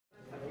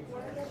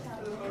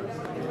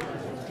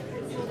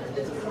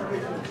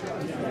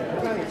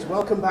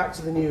Welcome back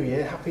to the new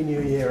year. Happy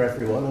New Year,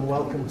 everyone, and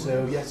welcome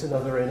to yet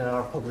another in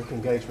our public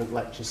engagement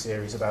lecture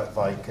series about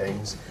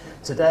Vikings.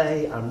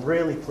 Today, I'm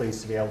really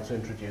pleased to be able to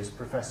introduce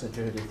Professor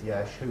Judith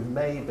Jesch, who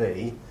may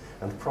be,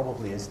 and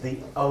probably is, the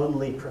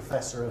only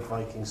professor of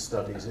Viking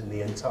studies in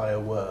the entire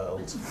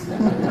world.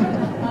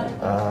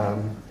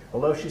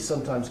 Although she's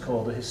sometimes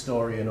called a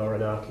historian or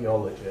an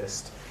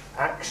archaeologist,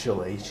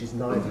 actually, she's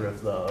neither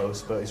of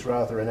those, but is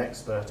rather an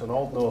expert on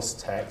Old Norse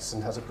texts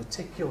and has a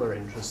particular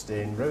interest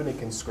in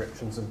runic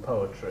inscriptions and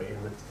poetry,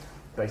 and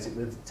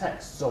basically the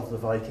texts of the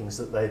Vikings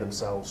that they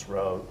themselves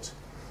wrote.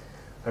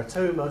 Her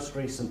two most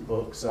recent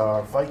books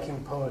are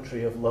Viking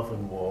Poetry of Love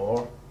and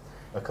War,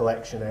 a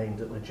collection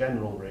aimed at the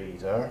general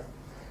reader,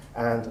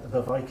 and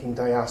The Viking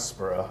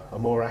Diaspora, a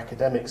more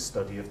academic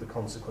study of the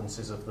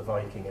consequences of the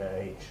Viking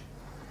Age.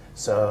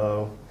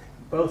 So,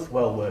 both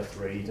well worth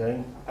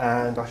reading,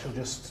 and I shall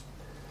just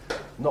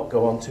not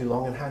go on too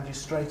long and hand you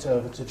straight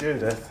over to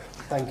Judith.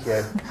 Thank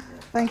you.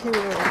 Thank you,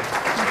 Will.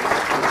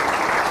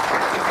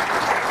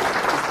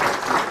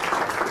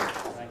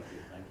 Thank you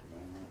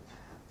very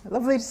much.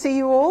 Lovely to see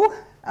you all,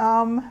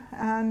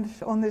 and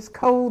on this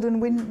cold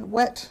and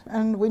wet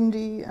and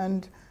windy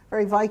and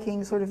very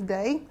Viking sort of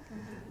day.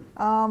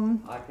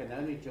 I can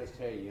only just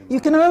hear you. You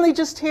can only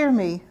just hear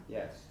me.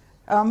 Yes.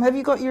 Have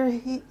you got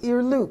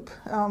your loop?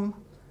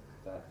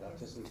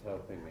 That isn't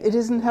helping me. It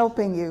isn't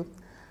helping you.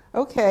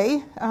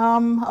 Okay,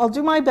 I'll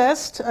do my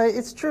best.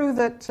 It's true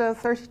that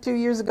 32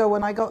 years ago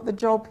when I got the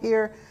job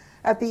here,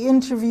 at the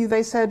interview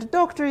they said,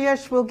 Dr.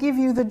 Jesch will give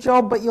you the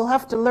job, but you'll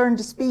have to learn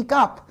to speak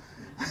up.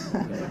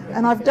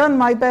 And I've done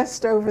my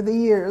best over the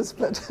years,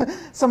 but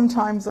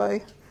sometimes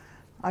I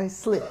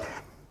slip.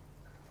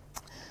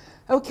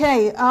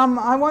 Okay,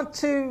 I want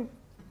to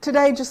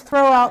today just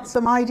throw out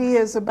some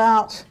ideas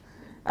about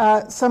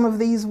some of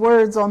these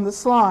words on the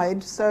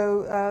slide.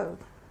 So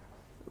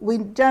we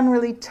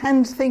generally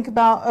tend to think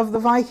of the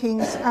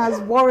Vikings as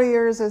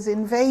warriors, as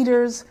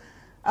invaders,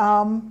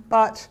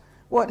 but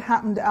what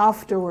happened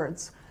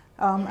afterwards?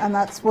 And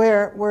that's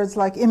where words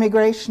like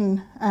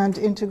immigration and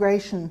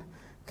integration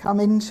come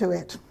into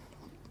it.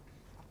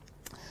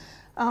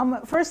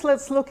 First,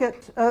 let's look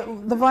at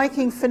the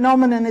Viking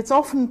phenomenon. It's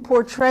often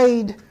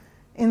portrayed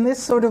in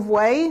this sort of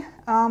way.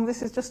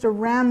 This is just a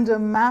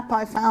random map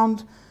I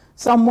found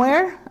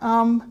somewhere,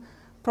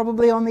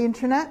 probably on the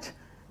internet.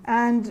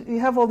 And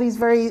you have all these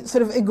very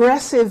sort of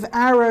aggressive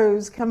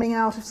arrows coming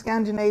out of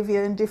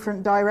Scandinavia in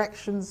different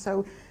directions.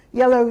 So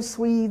yellow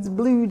Swedes,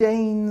 blue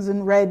Danes,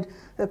 and red,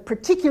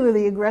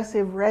 particularly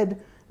aggressive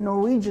red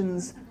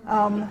Norwegians.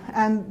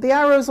 And the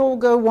arrows all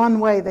go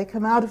one way. They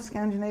come out of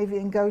Scandinavia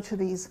and go to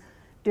these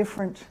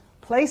different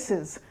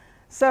places.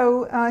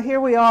 So here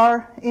we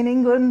are in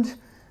England,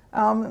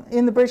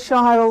 in the British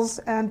Isles,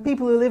 and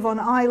people who live on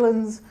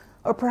islands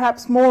are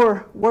perhaps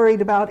more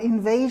worried about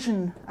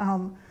invasion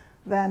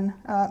than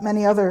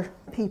many other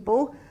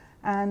people.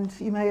 And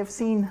you may have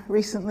seen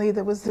recently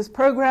there was this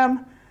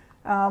program.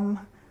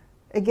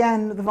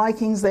 Again, the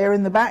Vikings there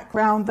in the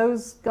background.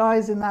 Those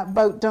guys in that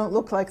boat don't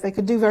look like they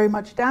could do very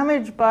much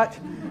damage, but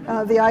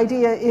the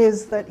idea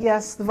is that,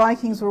 yes, the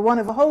Vikings were one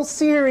of a whole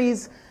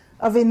series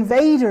of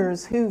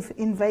invaders who've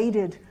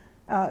invaded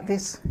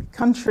this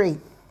country.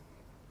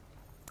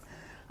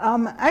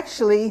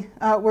 Actually,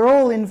 we're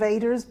all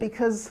invaders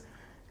because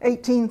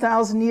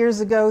 18,000 years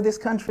ago, this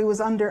country was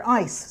under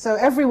ice. So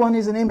everyone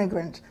is an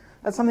immigrant.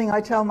 That's something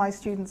I tell my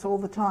students all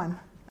the time.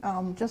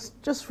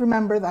 Just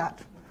remember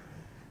that.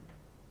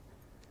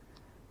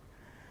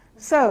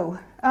 So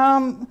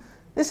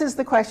this is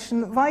the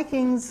question.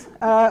 Vikings,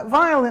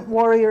 violent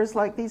warriors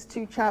like these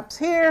two chaps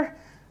here,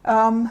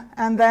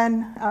 and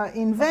then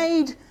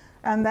invade,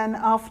 and then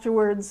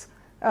afterwards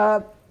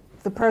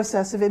the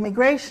process of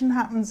immigration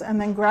happens, and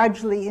then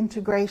gradually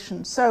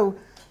integration. So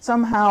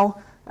somehow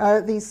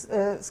these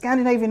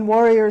Scandinavian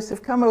warriors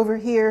have come over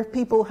here,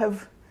 people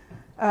have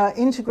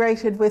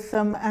integrated with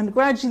them, and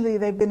gradually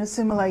they've been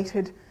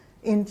assimilated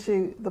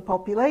into the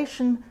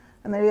population,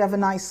 and there you have a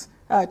nice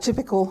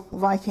typical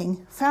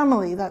Viking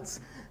family.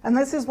 And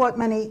this is what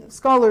many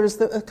scholars,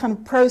 the kind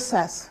of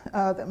process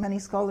that many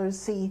scholars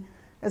see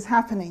as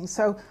happening.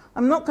 So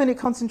I'm not going to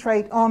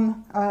concentrate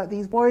on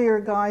these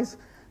warrior guys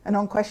and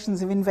on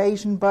questions of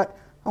invasion, but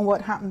on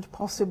what happened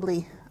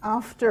possibly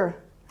after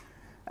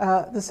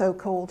the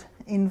so-called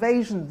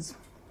invasions.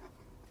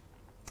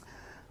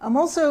 I'm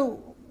also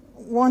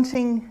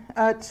wanting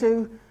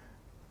to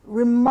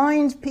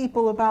remind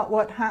people about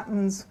what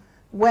happens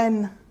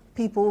when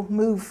people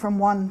move from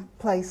one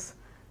place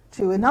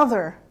to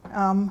another.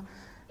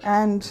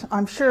 And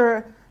I'm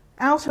sure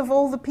out of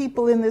all the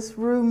people in this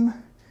room,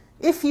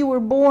 if you were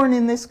born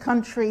in this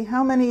country,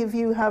 how many of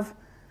you have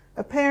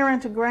a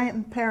parent, a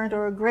grandparent,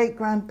 or a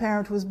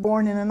great-grandparent who was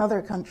born in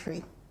another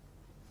country?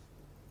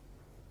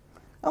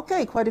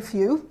 Okay, quite a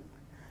few.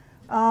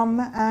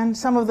 And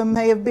some of them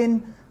may have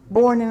been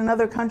born in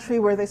another country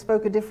where they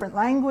spoke a different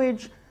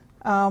language,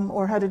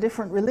 or had a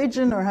different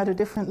religion, or had a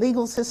different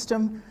legal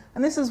system.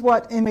 And this is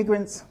what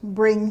immigrants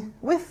bring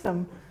with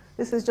them.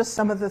 This is just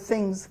some of the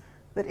things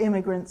that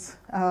immigrants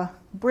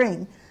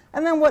bring.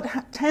 And then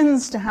what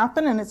tends to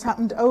happen, and it's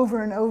happened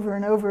over and over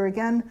and over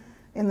again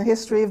in the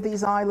history of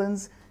these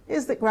islands,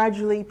 is that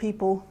gradually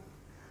people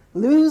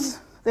lose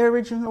their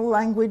original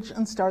language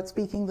and start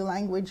speaking the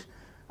language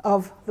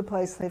of the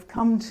place they've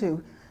come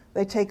to.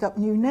 They take up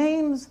new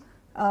names,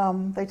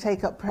 they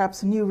take up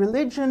perhaps a new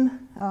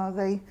religion,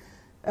 they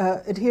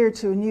adhere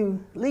to a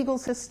new legal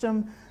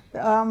system,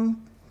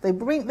 they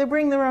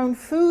bring their own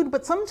food,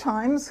 but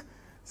sometimes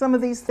some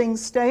of these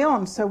things stay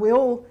on. So we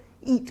all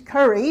eat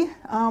curry,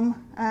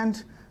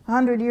 and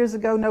 100 years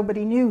ago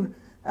nobody knew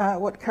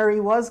what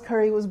curry was.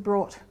 Curry was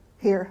brought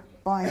here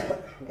by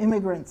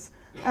immigrants.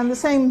 And the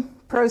same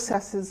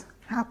processes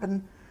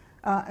happen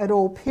at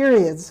all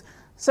periods.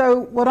 So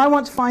what I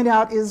want to find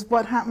out is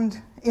what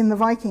happened in the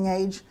Viking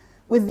Age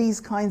with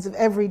these kinds of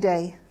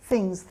everyday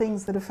things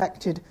that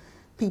affected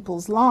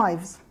people's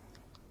lives.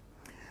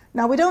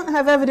 Now, we don't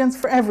have evidence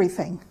for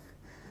everything,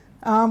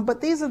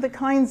 but these are the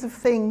kinds of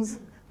things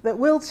that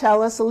will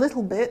tell us a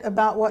little bit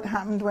about what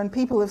happened when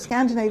people of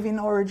Scandinavian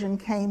origin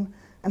came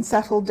and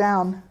settled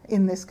down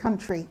in this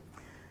country.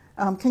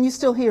 Can you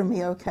still hear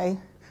me okay?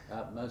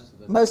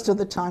 Most of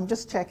the time,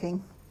 just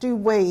checking. Do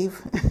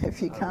wave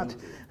if you can't.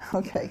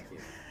 Okay.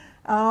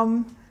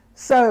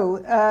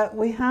 So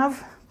we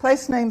have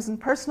place names and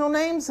personal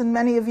names, and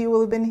many of you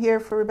will have been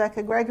here for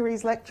Rebecca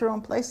Gregory's lecture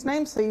on place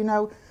names, so you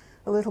know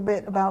a little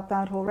bit about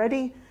that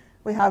already.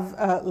 We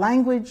have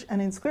language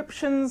and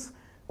inscriptions.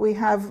 We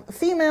have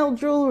female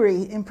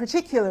jewelry in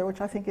particular,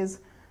 which I think is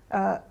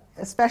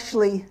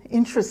especially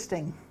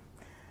interesting.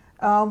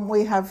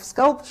 We have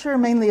sculpture,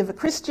 mainly of a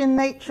Christian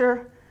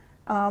nature,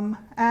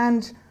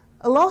 and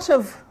a lot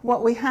of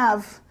what we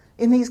have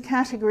in these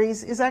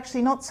categories is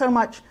actually not so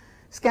much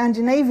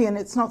Scandinavian,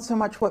 it's not so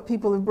much what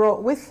people have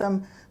brought with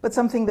them, but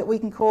something that we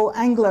can call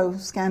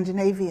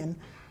Anglo-Scandinavian.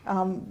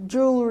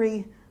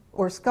 Jewelry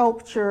or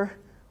sculpture,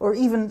 or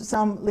even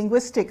some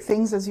linguistic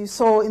things, as you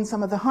saw in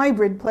some of the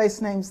hybrid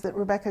place names that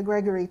Rebecca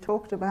Gregory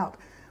talked about.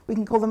 We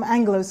can call them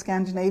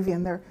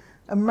Anglo-Scandinavian. They're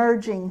a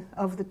merging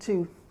of the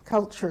two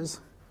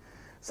cultures.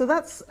 So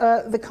that's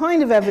the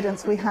kind of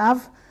evidence we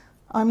have.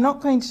 I'm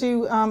not going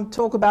to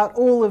talk about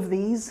all of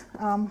these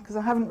because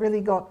I haven't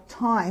really got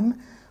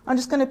time. I'm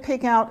just going to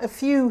pick out a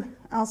few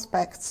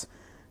aspects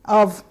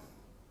of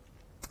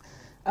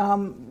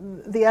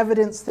the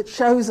evidence that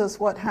shows us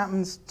what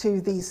happens to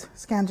these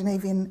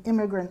Scandinavian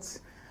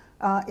immigrants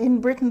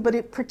in Britain,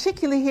 but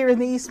particularly here in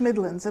the East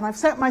Midlands. And I've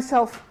set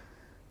myself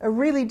a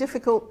really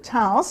difficult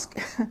task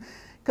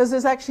because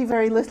there's actually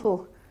very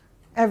little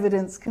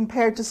evidence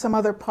compared to some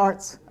other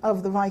parts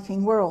of the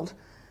Viking world.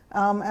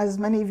 As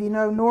many of you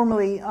know,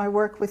 normally I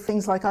work with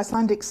things like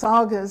Icelandic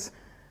sagas,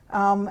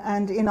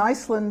 and in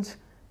Iceland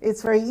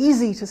it's very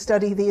easy to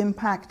study the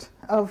impact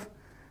of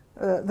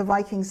the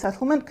Viking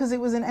settlement because it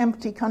was an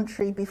empty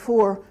country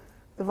before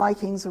the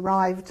Vikings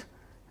arrived,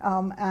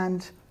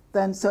 and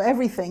then so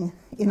everything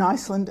in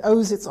Iceland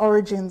owes its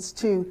origins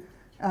to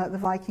the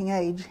Viking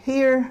Age.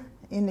 Here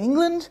in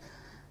England,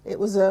 it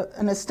was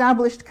an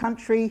established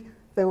country.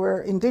 There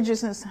were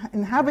indigenous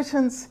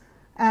inhabitants,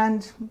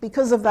 and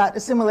because of that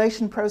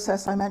assimilation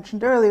process I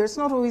mentioned earlier, it's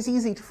not always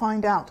easy to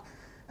find out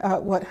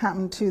what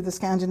happened to the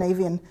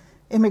Scandinavian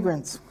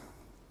immigrants.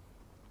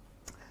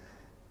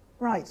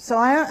 Right, so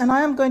I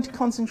am going to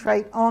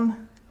concentrate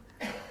on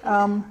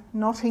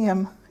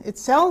Nottingham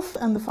itself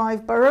and the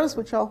 5 boroughs,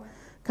 which I'll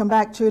come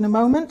back to in a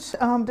moment.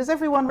 Does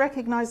everyone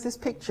recognize this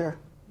picture?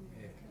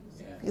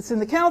 Yeah. It's in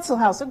the council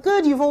house. Oh,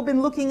 good, you've all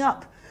been looking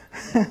up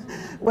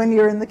when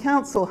you're in the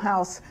council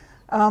house.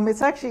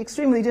 It's actually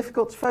extremely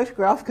difficult to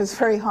photograph because it's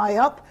very high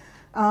up,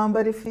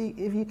 but if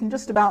you can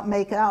just about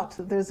make out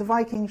that there's a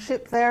Viking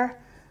ship there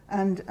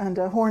and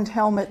a horned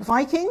helmet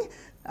Viking,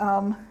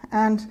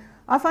 and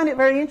I find it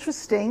very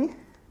interesting.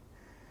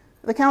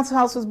 The council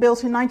house was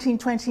built in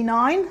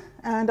 1929,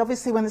 and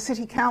obviously when the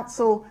city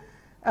council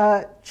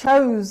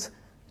chose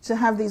to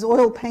have these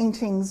oil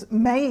paintings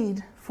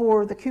made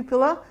for the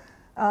cupola,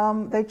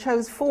 they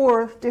chose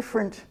 4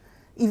 different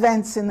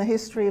events in the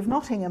history of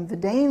Nottingham. The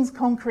Danes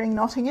conquering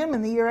Nottingham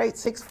in the year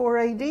 864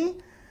 AD,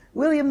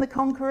 William the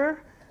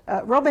Conqueror,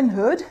 Robin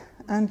Hood,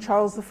 and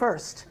Charles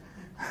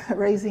I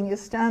raising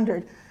his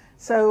standard.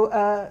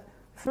 So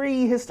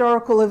 3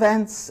 historical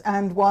events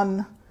and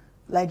 1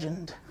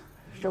 legend,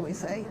 shall we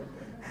say.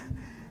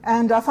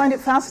 And I find it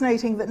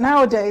fascinating that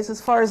nowadays,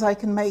 as far as I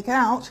can make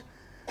out,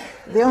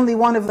 the only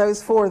one of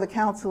those 4 the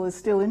council is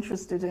still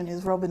interested in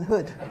is Robin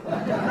Hood.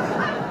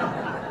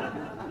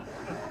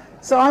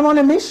 So I'm on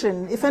a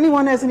mission. If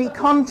anyone has any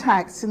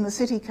contacts in the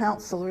city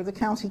council or the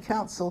county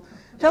council,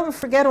 tell them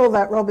forget all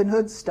that Robin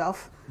Hood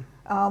stuff.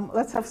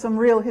 Let's have some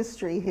real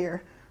history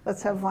here.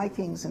 Let's have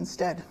Vikings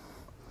instead.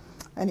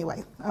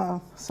 Anyway,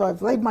 so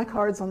I've laid my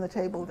cards on the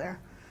table there.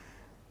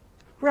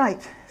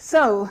 Right,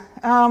 so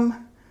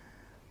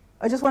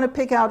I just want to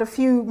pick out a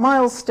few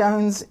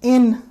milestones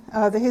in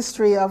the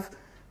history of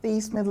the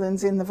East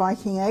Midlands in the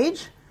Viking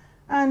Age.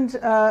 And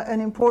an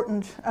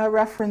important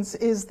reference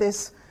is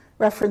this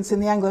reference in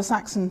the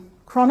Anglo-Saxon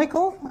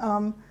Chronicle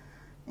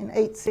in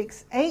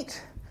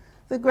 868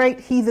 the Great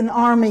Heathen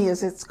Army,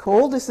 as it's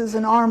called. This is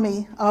an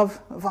army of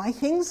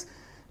Vikings,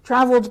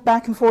 traveled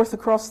back and forth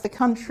across the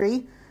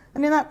country,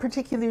 and in that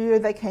particular year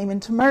they came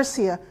into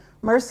Mercia,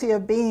 Mercia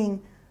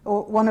being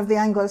one of the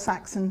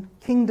Anglo-Saxon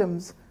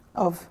kingdoms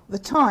of the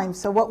time.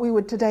 So what we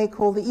would today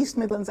call the East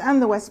Midlands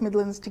and the West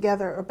Midlands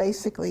together are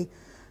basically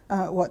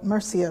what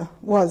Mercia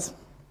was.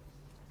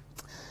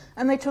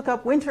 And they took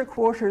up winter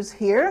quarters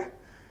here.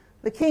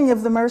 The king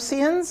of the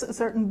Mercians, a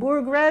certain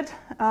Burgred,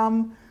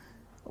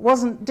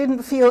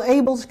 didn't feel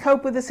able to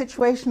cope with the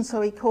situation,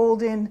 so he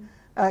called in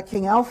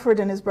King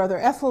Alfred and his brother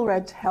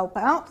Ethelred to help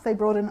out. They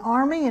brought an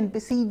army and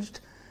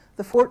besieged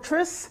the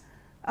fortress.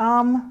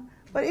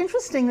 But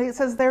interestingly, it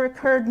says there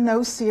occurred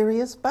no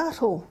serious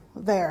battle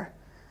there,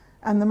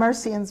 and the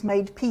Mercians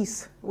made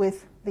peace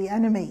with the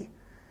enemy.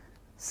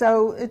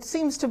 So it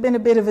seems to have been a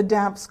bit of a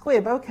damp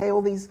squib. Okay,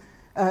 all these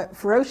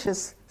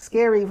ferocious,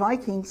 scary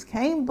Vikings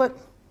came, but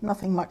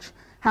nothing much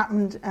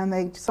happened, and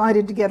they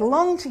decided to get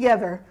along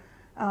together,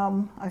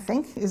 I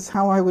think, is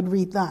how I would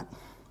read that.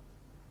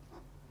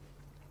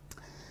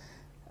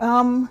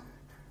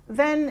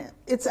 Then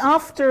it's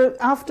after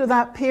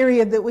that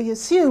period that we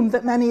assume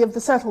that many of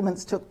the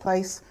settlements took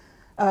place,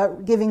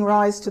 giving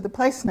rise to the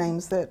place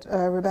names that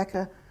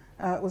Rebecca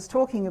was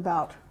talking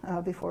about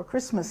before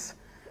Christmas.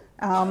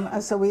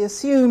 So we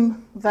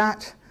assume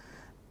that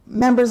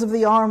members of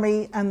the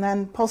army and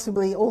then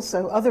possibly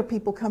also other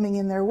people coming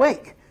in their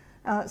wake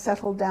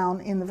settled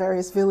down in the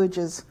various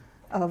villages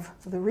of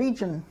the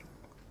region.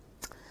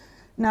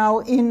 Now,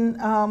 in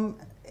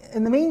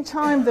the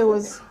meantime, there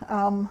was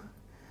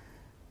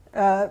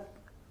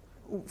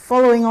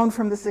following on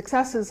from the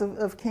successes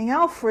of King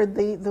Alfred,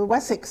 the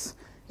Wessex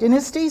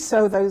dynasty,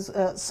 so those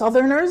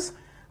southerners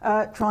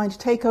trying to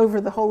take over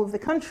the whole of the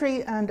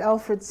country, and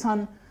Alfred's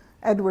son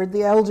Edward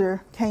the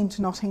Elder came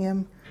to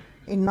Nottingham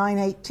in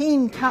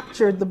 918,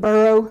 captured the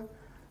borough,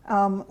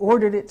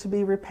 ordered it to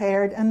be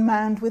repaired, and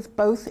manned with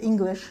both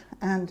English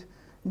and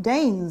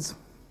Danes.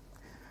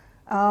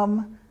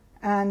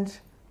 And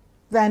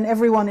then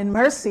everyone in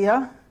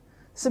Mercia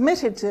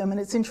submitted to him, and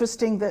it's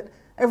interesting that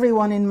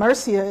everyone in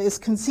Mercia is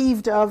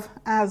conceived of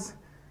as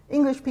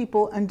English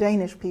people and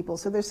Danish people.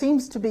 So there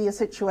seems to be a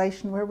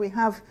situation where we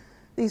have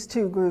these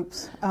two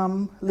groups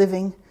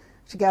living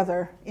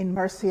together in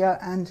Mercia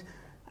and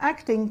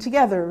acting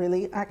together,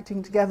 really,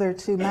 acting together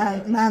to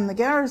man the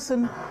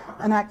garrison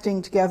and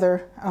acting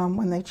together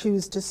when they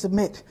choose to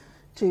submit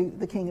to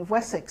the King of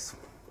Wessex.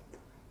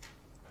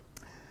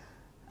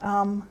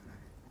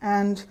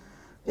 And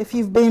if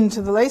you've been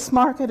to the lace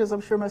market, as I'm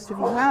sure most of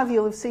you have,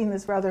 you'll have seen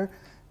this rather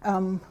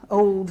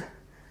old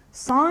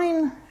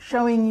sign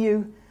showing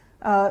you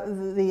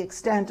the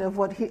extent of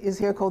what is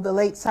here called the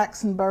late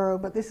Saxon borough,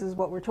 but this is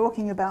what we're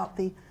talking about,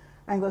 the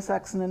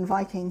Anglo-Saxon and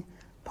Viking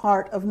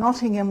part of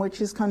Nottingham,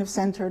 which is kind of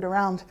centered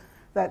around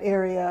that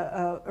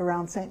area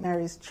around St.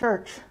 Mary's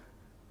Church.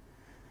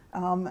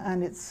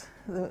 And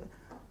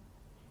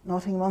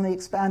Nottingham only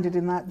expanded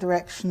in that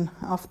direction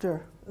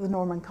after the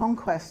Norman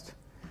conquest.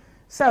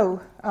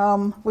 So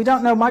we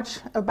don't know much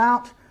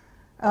about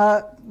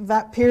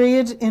that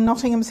period in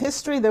Nottingham's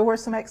history. There were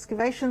some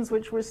excavations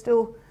which we're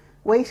still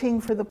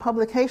waiting for the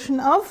publication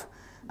of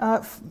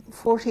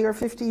 40 or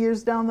 50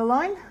 years down the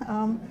line,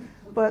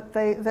 but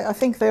I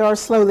think they are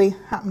slowly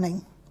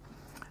happening.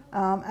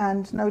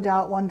 And no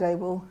doubt one day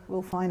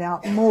we'll find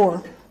out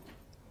more.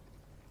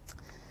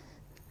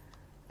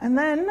 And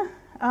then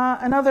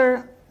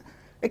another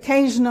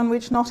occasion on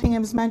which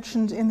Nottingham is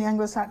mentioned in the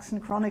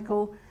Anglo-Saxon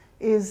Chronicle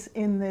is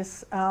in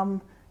this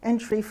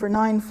entry for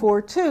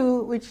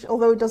 942, which,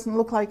 although it doesn't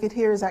look like it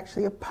here, is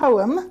actually a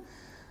poem.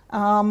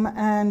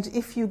 And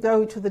if you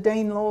go to the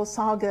Danelaw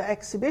Saga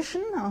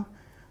exhibition,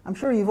 I'm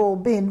sure you've all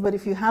been, but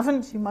if you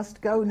haven't, you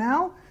must go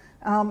now.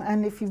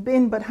 And if you've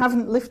been but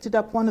haven't lifted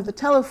up one of the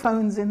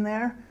telephones in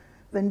there,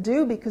 then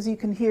do, because you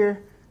can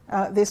hear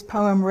this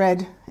poem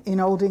read in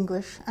Old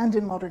English and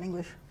in Modern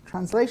English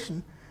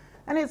translation.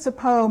 And it's a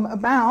poem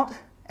about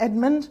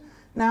Edmund,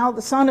 now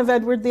the son of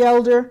Edward the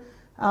Elder,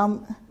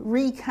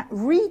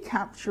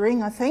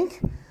 recapturing, I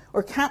think,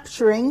 or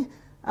capturing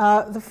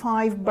the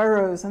 5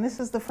 boroughs. And this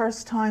is the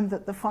first time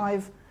that the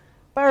 5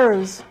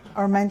 boroughs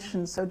are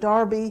mentioned. So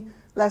Derby,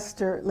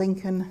 Leicester,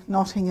 Lincoln,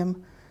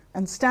 Nottingham,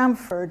 and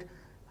Stamford.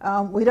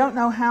 We don't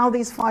know how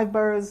these 5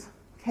 boroughs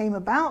came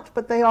about,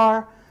 but they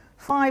are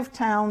 5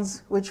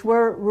 towns which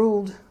were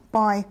ruled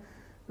by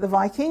the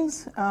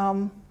Vikings,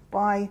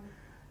 by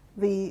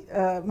the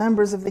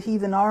members of the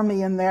heathen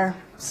army and their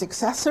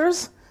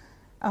successors.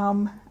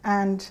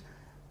 And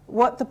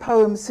what the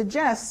poem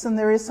suggests, and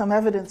there is some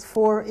evidence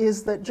for,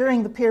 is that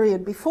during the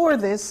period before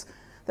this,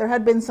 there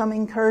had been some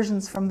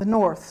incursions from the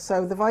north.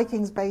 So the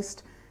Vikings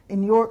based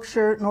in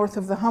Yorkshire, north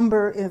of the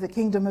Humber, in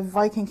the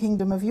Viking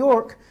kingdom of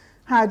York,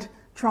 had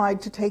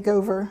tried to take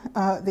over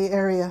the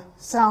area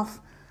south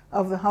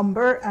of the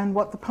Humber. And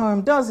what the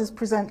poem does is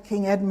present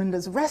King Edmund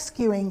as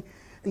rescuing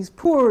these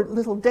poor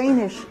little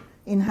Danish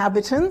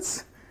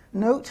inhabitants.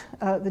 Note,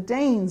 the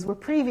Danes were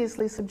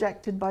previously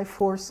subjected by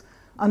force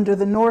under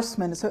the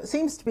Norsemen. So it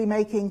seems to be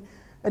making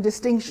a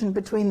distinction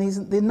between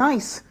the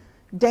nice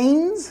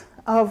Danes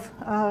of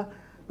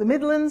the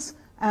Midlands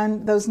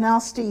and those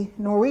nasty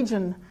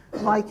Norwegian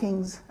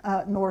Vikings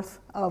north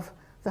of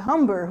the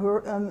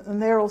Humber,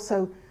 and they're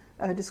also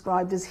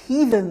described as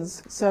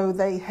heathens, so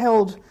they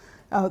held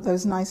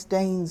those nice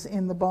Danes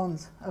in the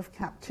bonds of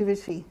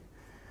captivity.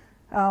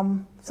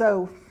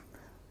 So,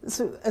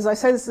 as I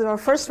say, this is our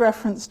first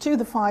reference to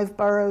the 5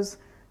 boroughs.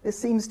 This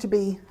seems to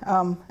be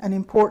an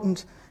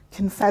important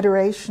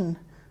confederation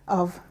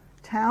of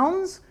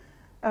towns,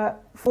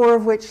 4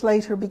 of which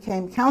later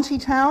became county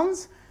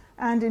towns,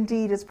 and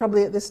indeed it's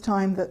probably at this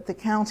time that the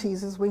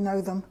counties as we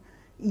know them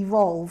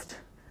evolved.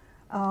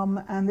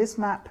 And this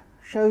map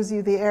shows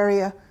you the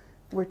area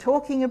we're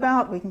talking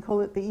about. We can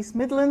call it the East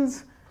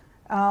Midlands.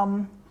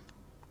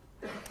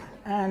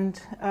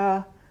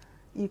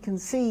 You can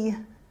see,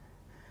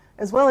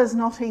 as well as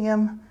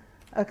Nottingham,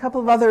 a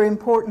couple of other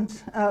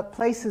important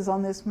places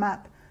on this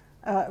map,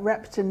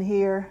 Repton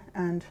here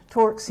and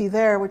Torksey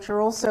there, which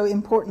are also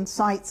important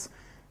sites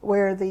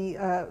where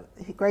the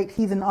great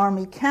heathen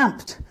army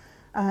camped.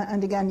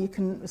 And again, you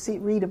can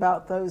read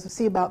about those,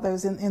 see about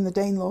those in the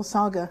Danelaw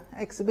Saga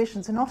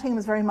exhibition. So Nottingham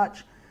is very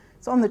much,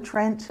 it's on the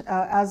Trent,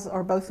 as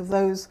are both of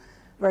those,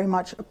 very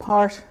much a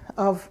part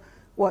of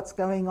what's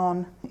going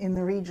on in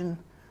the region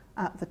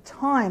at the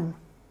time.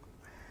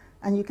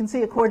 And you can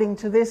see, according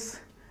to this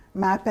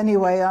map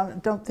anyway, I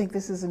don't think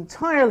this is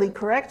entirely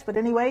correct, but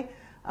anyway,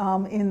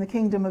 in the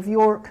Kingdom of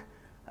York,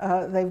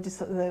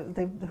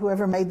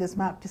 whoever made this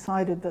map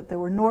decided that there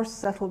were Norse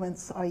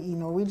settlements, i.e.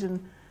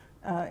 Norwegian,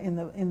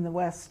 in the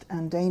west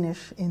and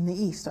Danish in the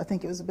east. I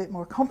think it was a bit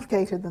more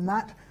complicated than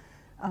that,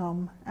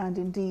 and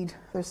indeed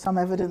there's some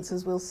evidence,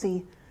 as we'll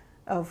see,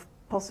 of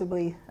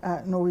possibly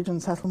Norwegian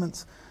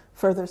settlements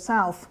further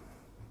south.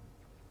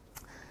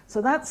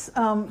 So that's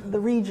the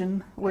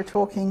region we're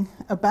talking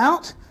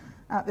about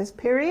at this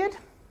period.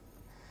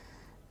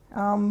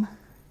 And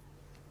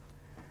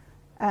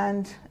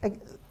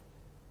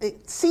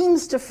it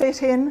seems to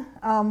fit in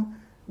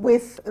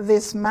with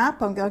this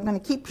map. I'm going to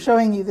keep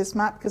showing you this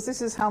map because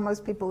this is how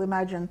most people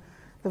imagine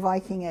the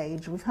Viking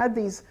Age. We've had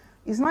these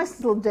nice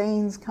little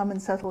Danes come and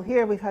settle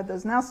here. We've had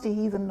those nasty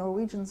heathen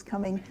Norwegians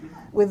coming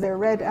with their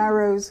red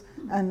arrows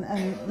and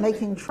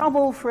making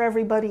trouble for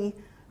everybody.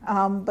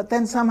 But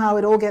then somehow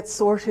it all gets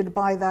sorted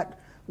by that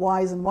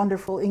wise and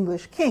wonderful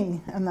English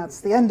king, and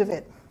that's the end of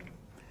it.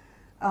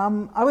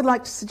 I would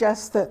like to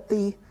suggest that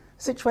the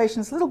situation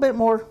is a little bit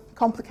more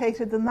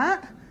complicated than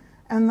that,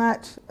 and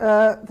that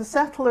the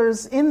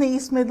settlers in the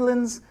East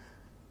Midlands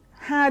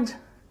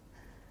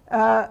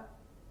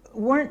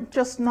weren't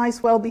just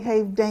nice,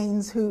 well-behaved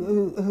Danes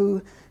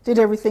who did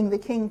everything the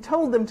king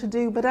told them to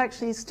do, but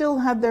actually still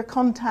had their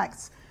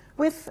contacts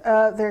with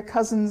their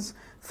cousins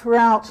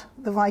throughout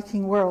the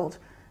Viking world.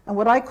 And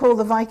what I call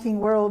the Viking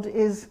world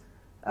is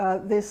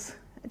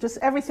just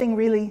everything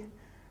really,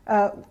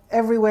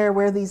 everywhere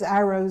where these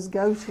arrows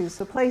go to.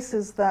 So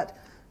places that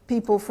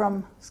people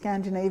from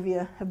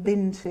Scandinavia have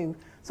been to.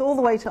 So all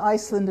the way to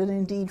Iceland and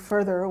indeed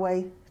further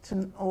away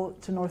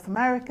to North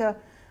America,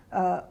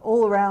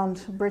 all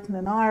around Britain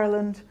and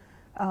Ireland,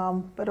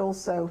 but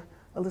also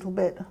a little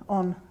bit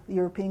on the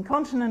European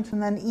continent,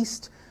 and then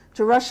east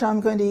to Russia.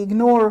 I'm going to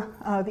ignore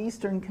the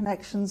eastern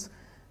connections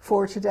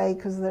for today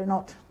because they're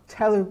not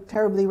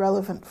terribly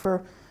relevant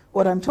for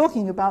what I'm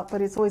talking about,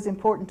 but it's always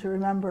important to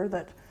remember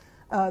that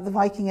the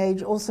Viking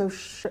Age also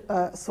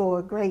saw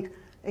a great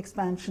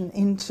expansion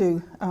into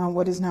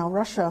what is now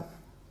Russia.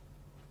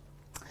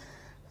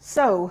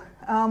 So,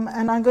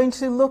 and I'm going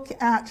to look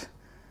at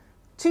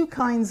 2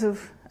 kinds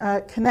of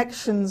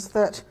connections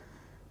that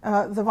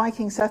the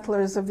Viking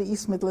settlers of the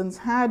East Midlands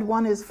had.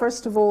 One is,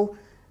 first of all,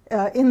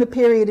 in the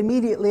period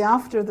immediately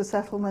after the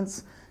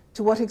settlements,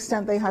 to what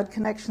extent they had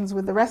connections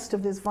with the rest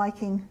of this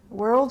Viking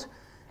world.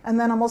 And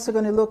then I'm also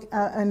going to look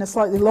in a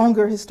slightly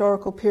longer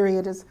historical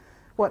period as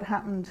what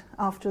happened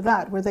after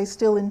that. Were they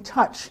still in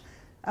touch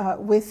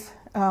with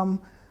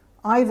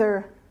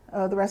either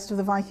the rest of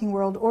the Viking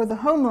world or the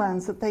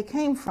homelands that they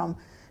came from?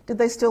 Did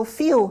they still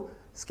feel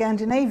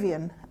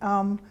Scandinavian?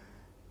 In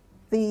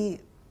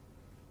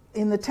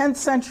the 10th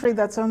century,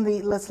 that's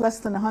less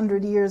than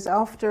 100 years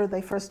after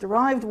they first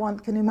arrived, one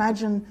can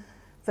imagine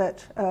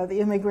that the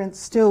immigrants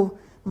still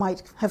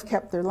might have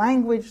kept their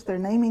language, their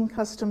naming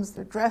customs,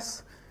 their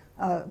dress,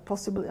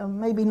 possibly,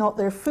 maybe not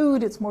their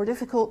food, it's more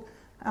difficult,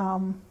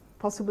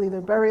 possibly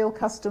their burial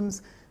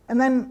customs. And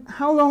then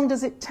how long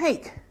does it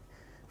take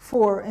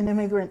for an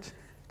immigrant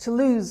to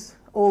lose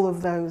all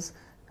of those?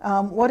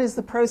 What is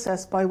the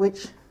process by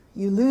which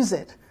you lose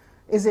it?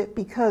 Is it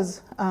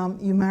because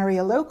you marry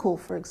a local,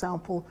 for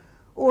example,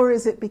 or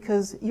is it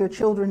because your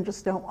children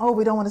just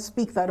we don't want to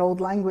speak that old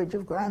language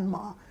of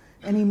grandma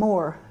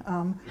anymore?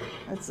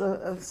 It's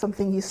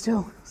something you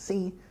still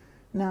see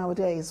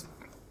nowadays.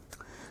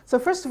 So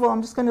first of all,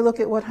 I'm just going to look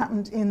at what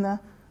happened in the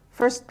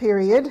first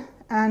period,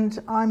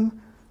 and I'm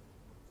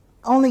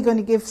only going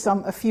to give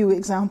a few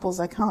examples.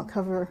 I can't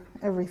cover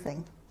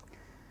everything.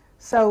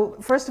 So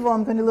first of all,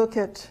 I'm going to look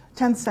at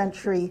 10th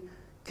century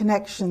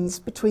connections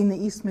between the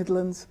East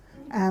Midlands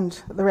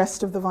and the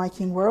rest of the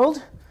Viking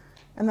world.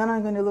 and then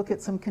I'm going to look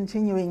at some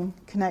continuing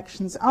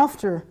connections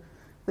after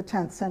the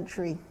 10th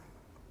century.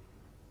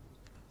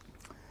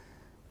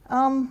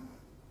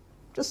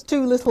 Just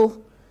two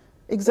little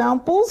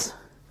examples.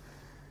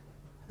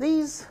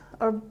 These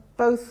are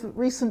both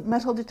recent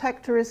metal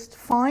detectorist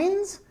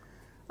finds.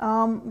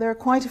 There are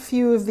quite a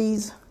few of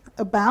these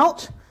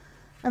about,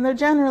 and they're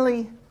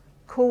generally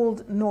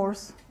called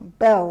Norse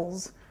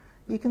bells.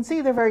 You can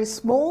see they're very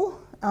small.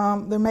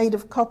 They're made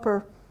of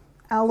copper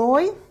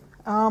alloy.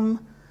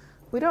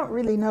 We don't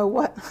really know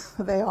what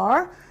they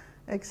are,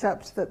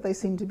 except that they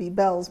seem to be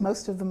bells.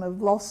 Most of them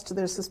have lost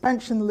their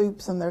suspension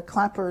loops and their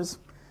clappers.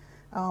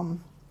 But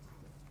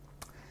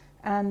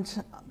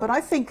I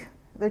think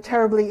they're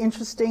terribly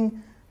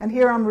interesting. And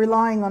here I'm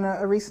relying on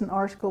a recent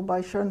article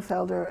by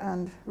Schoenfelder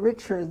and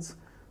Richards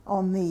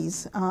on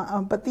these.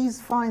 But these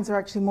finds are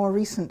actually more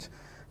recent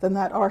than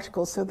that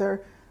article, so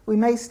we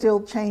may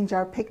still change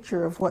our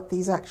picture of what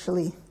these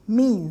actually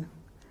mean.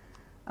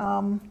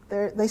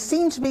 They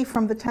seem to be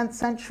from the 10th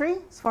century,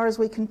 as far as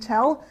we can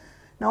tell.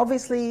 Now,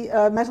 obviously,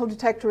 metal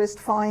detectorist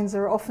finds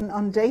are often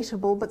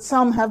undatable, but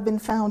some have been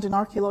found in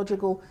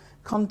archaeological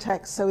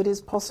context, so it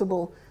is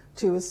possible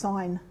to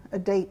assign a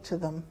date to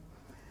them.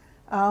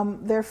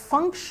 Their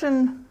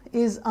function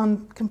is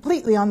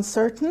completely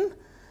uncertain,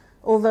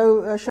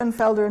 although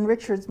Schoenfelder and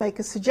Richards make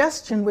a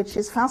suggestion which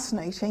is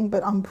fascinating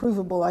but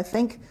unprovable, I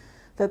think,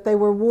 that they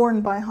were worn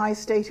by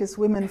high-status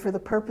women for the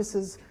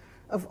purposes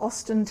of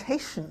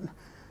ostentation.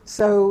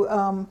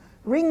 So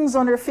rings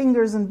on her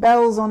fingers and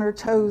bells on her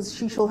toes,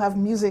 she shall have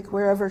music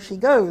wherever she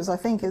goes, I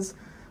think is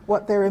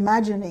what they're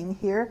imagining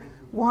here.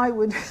 Why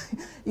would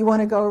you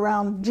want to go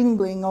around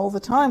jingling all the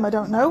time? I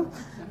don't know.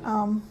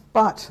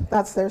 But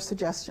that's their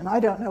suggestion. I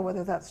don't know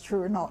whether that's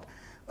true or not.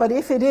 But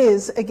if it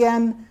is,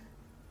 again,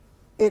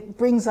 it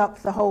brings up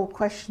the whole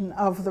question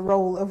of the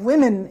role of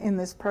women in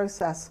this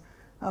process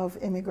of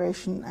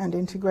immigration and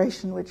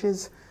integration, which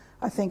is,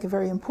 I think, a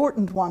very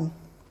important one.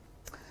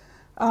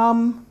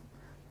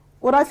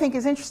 What I think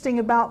is interesting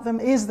about them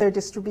is their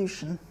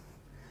distribution.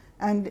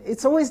 And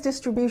it's always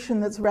distribution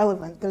that's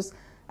relevant. There's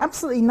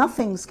absolutely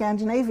nothing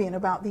Scandinavian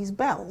about these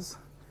bells.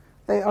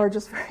 They are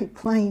just very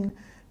plain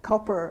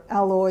copper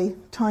alloy,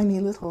 tiny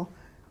little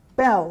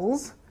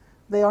bells.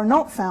 They are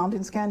not found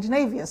in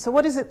Scandinavia. So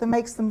what is it that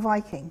makes them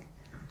Viking?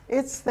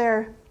 It's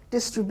their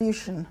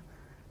distribution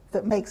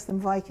that makes them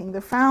Viking. They're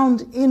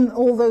found in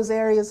all those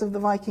areas of the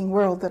Viking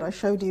world that I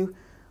showed you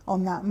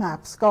on that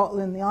map.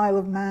 Scotland, the Isle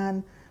of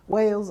Man,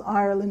 Wales,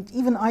 Ireland,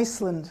 even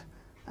Iceland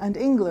and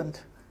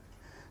England.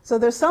 So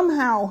they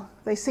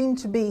seem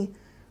to be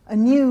a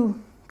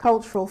new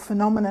cultural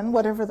phenomenon,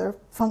 whatever their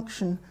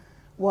function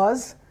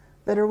was,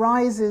 that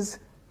arises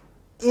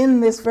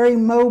in this very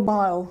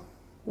mobile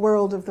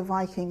world of the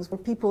Vikings, where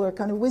people are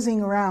kind of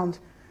whizzing around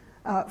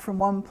from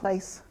one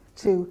place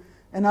to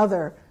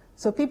another.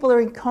 So people are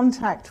in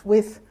contact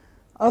with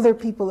other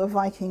people of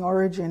Viking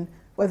origin,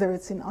 whether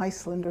it's in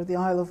Iceland or the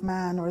Isle of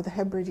Man or the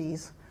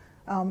Hebrides.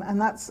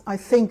 And that's, I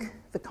think,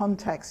 the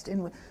context.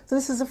 So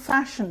this is a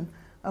fashion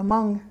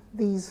among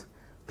these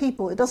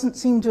people. It doesn't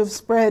seem to have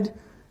spread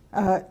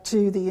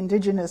to the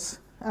indigenous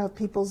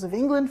peoples of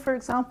England, for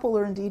example,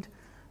 or indeed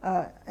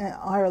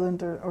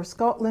Ireland or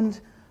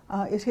Scotland.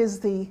 It is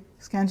the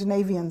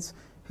Scandinavians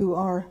who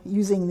are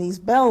using these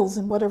bells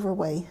in whatever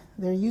way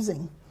they're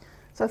using.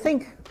 So I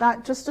think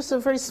that just a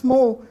very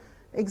small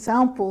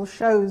example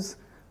shows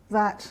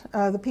that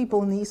the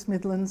people in the East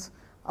Midlands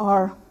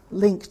are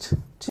linked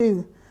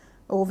to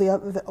all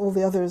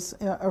the others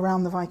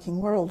around the Viking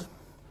world.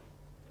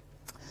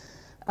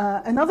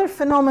 Another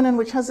phenomenon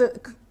which has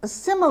a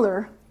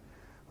similar,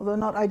 although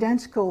not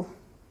identical,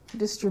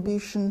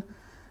 distribution,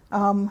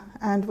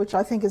 and which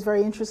I think is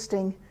very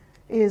interesting,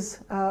 is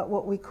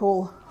what we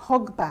call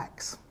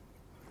hogbacks.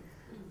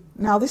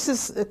 Now, this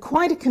is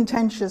quite a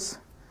contentious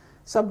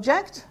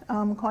subject.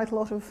 Quite a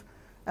lot of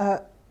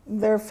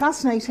they're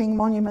fascinating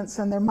monuments,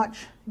 and they're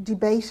much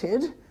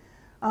debated.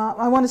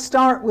 I want to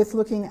start with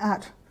looking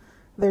at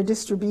their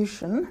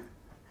distribution.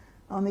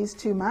 On these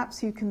two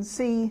maps, you can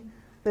see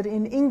that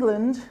in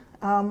England,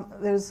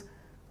 there's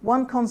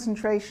one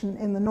concentration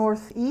in the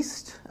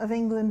northeast of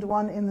England,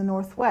 one in the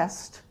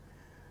northwest.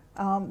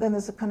 Then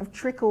there's a kind of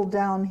trickle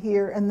down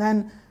here, and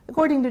then,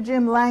 according to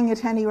Jim Lang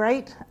at any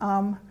rate,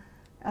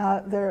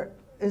 there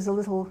is a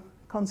little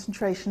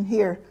concentration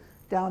here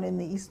down in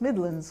the East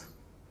Midlands,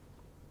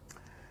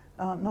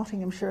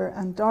 Nottinghamshire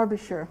and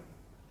Derbyshire.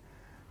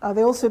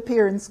 They also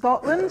appear in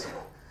Scotland.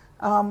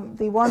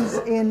 The ones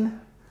in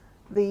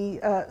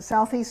the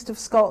southeast of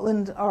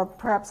Scotland are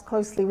perhaps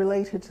closely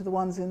related to the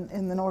ones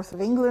in the north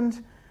of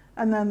England,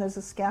 and then there's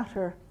a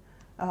scatter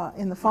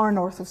in the far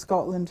north of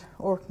Scotland,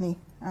 Orkney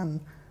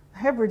and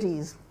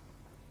Hebrides.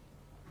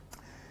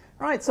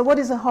 Right, so what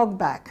is a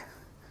hogback?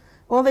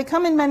 Well, they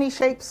come in many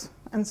shapes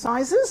and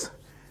sizes.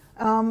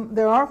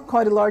 There are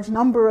quite a large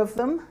number of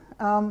them.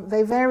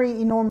 They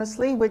vary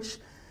enormously, which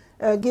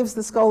gives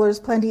the scholars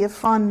plenty of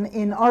fun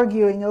in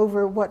arguing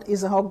over what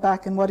is a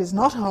hogback and what is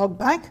not a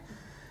hogback.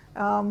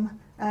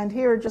 And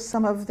here are just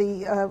some of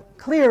the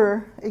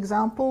clearer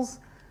examples.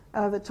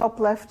 The top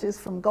left is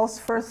from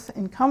Gosforth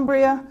in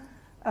Cumbria.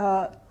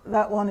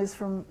 That one is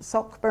from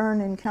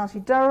Sockburn in County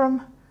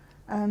Durham.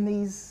 And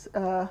these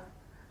are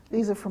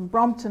from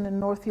Brompton in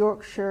North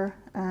Yorkshire,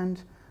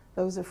 and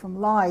those are from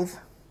Lythe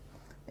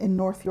in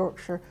North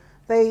Yorkshire.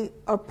 They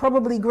are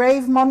probably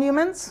grave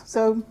monuments,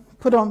 so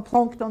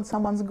plonked on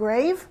someone's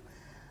grave.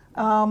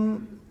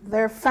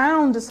 They're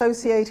found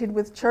associated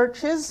with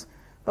churches,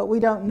 but we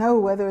don't know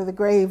whether the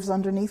graves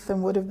underneath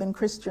them would have been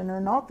Christian or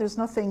not. There's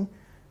nothing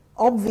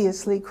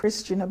obviously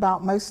Christian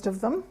about most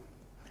of them.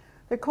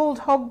 They're called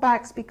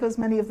hogbacks because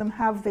many of them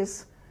have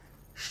this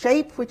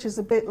shape, which is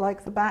a bit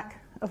like the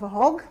back of a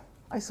hog,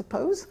 I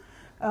suppose.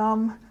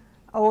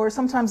 Or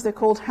sometimes they're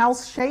called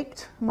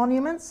house-shaped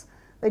monuments.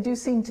 They do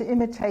seem to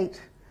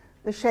imitate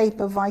the shape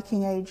of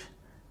Viking Age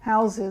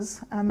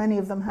houses. Many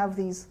of them have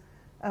these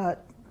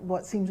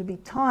what seem to be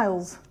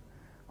tiles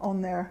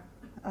on their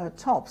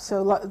tops,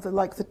 so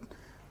like the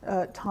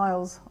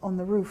tiles on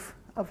the roof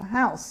of a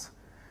house.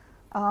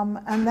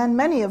 And then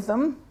many of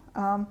them,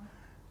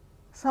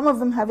 some of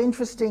them have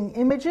interesting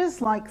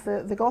images, like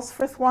the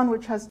Gosforth one,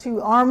 which has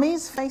two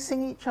armies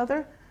facing each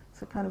other.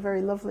 It's a kind of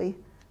very lovely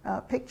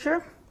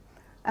picture.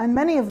 And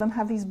many of them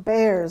have these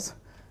bears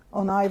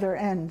on either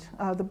end.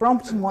 The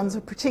Brompton ones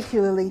are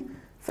particularly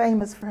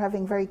famous for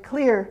having very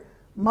clear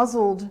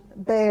muzzled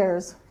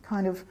bears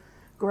kind of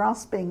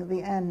grasping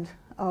the end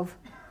of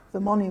the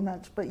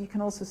monument, but you can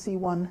also see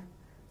one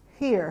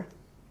here.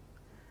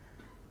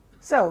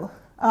 So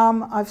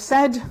I've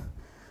said,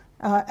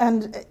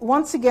 and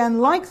once again,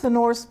 like the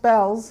Norse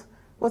bells,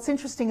 what's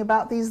interesting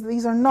about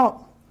these are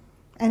not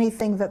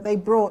anything that they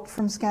brought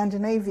from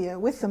Scandinavia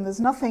with them. There's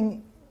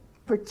nothing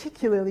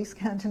particularly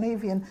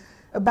Scandinavian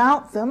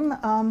about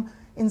them.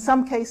 In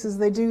some cases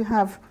they do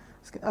have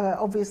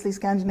obviously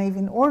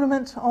Scandinavian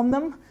ornament on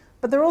them,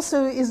 but there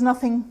also is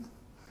nothing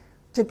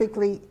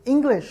typically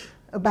English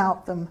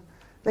about them.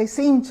 They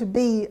seem to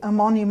be a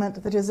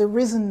monument that has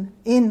arisen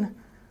in,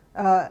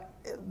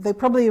 they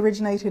probably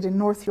originated in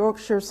North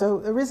Yorkshire,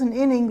 so arisen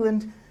in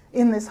England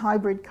in this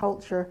hybrid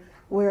culture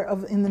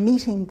in the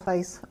meeting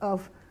place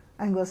of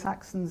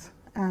Anglo-Saxons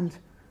and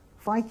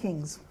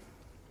Vikings.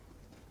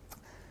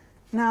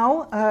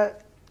 Now,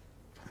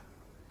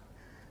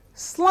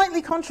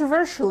 slightly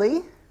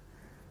controversially,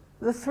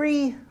 the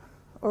 3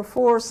 or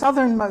 4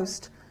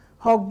 southernmost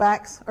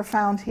hogbacks are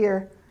found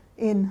here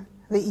in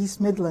the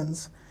East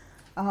Midlands.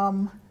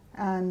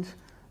 And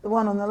the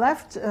one on the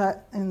left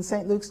in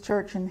St. Luke's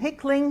Church in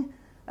Hickling,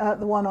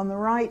 the one on the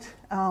right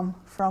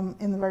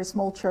in the very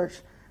small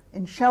church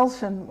in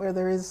Shelton, where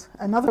there is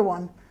another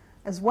one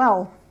as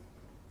well.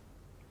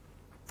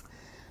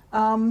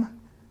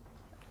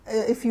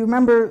 If you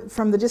remember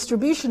from the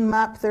distribution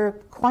map, they're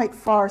quite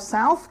far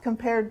south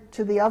compared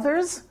to the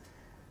others.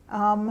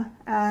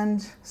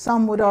 And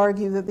some would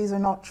argue that these are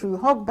not true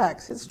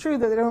hogbacks. It's true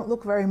that they don't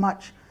look very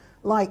much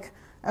like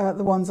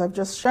the ones I've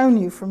just shown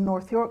you from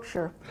North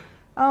Yorkshire.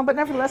 But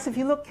nevertheless, if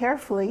you look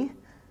carefully,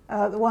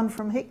 the one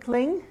from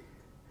Hickling,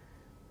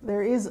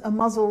 there is a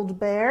muzzled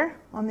bear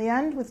on the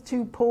end with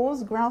 2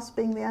 paws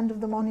grasping the end of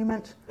the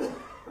monument.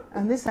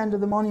 And this end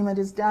of the monument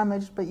is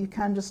damaged, but you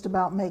can just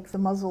about make the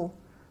muzzle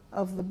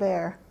of the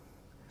bear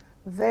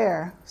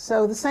there.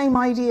 So the same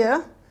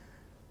idea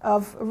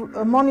of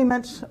a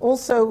monument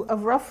also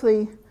of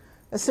roughly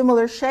a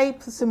similar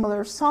shape, a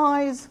similar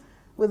size,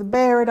 with a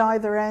bear at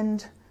either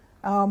end.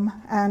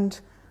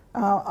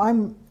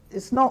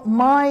 It's not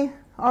my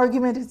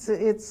argument,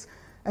 it's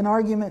an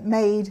argument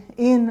made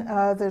in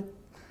the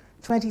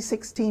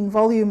 2016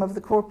 volume of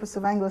the Corpus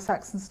of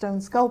Anglo-Saxon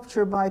Stone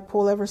Sculpture by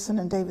Paul Everson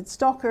and David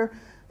Stocker.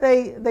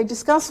 They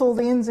discuss all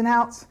the ins and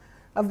outs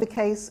of the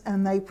case,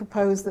 and they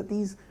propose that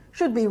these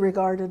should be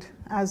regarded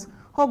as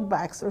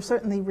hogbacks, or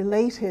certainly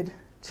related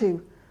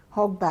to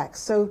hogbacks.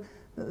 So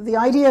the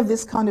idea of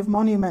this kind of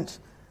monument,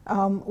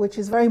 which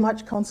is very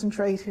much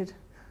concentrated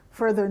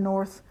further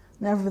north,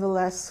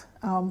 nevertheless,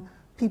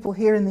 people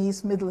here in the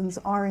East Midlands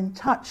are in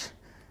touch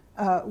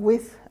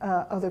with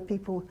other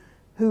people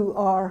who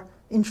are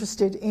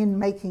interested in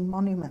making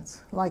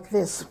monuments like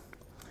this.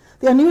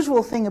 The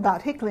unusual thing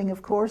about Hickling,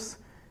 of course,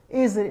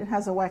 is that it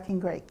has a whacking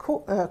great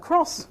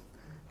cross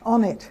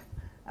on it,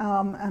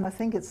 and I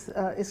think it's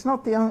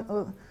not the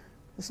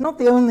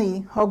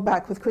only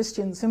hogback with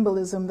Christian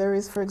symbolism. There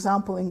is, for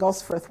example, in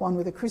Gosforth one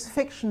with a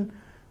crucifixion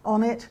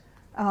on it,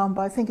 but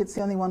I think it's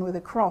the only one with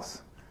a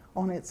cross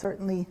on it,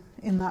 certainly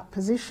in that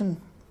position.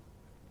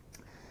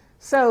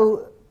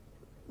 So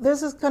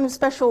there's this kind of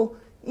special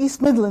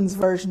East Midlands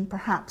version,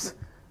 perhaps,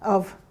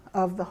 of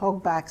the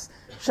hogbacks,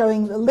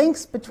 showing the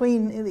links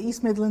between the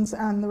East Midlands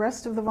and the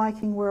rest of the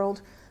Viking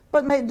world,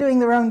 but doing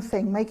their own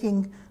thing,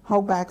 making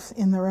hogbacks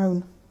in their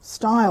own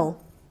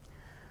style.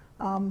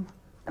 And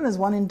there's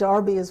one in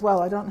Derby as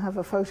well. I don't have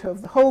a photo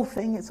of the whole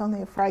thing, it's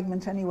only a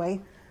fragment anyway,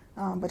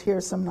 but here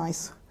are some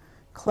nice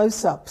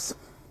close-ups.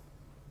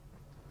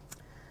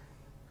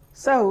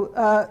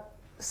 So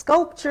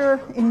sculpture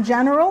in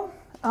general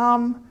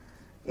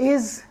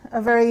is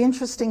a very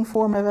interesting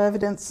form of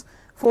evidence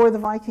for the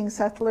Viking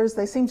settlers.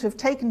 They seem to have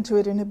taken to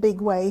it in a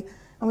big way,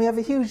 and we have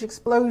a huge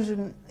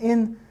explosion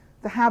in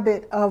the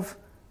habit of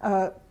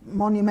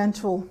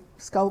monumental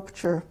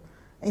sculpture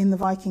in the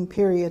Viking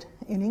period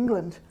in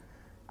England.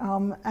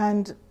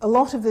 And a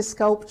lot of this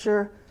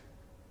sculpture,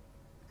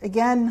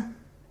 again,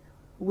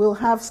 will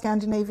have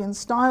Scandinavian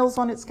styles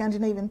on it,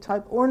 Scandinavian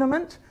type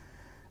ornament,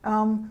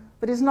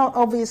 but is not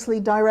obviously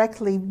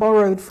directly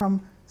borrowed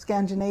from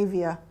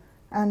Scandinavia.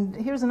 And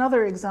here's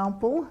another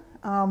example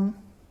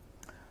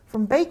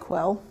from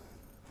Bakewell,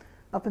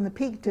 up in the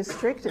Peak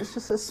District. It's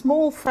just a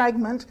small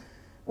fragment.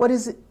 What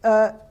is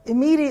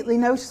immediately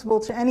noticeable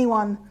to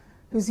anyone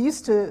who's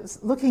used to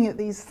looking at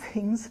these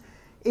things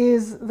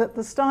is that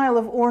the style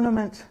of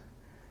ornament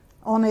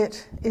on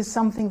it is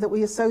something that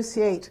we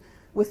associate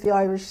with the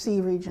Irish Sea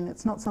region.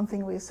 It's not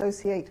something we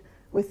associate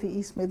with the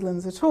East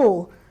Midlands at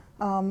all.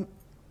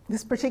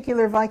 This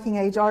particular Viking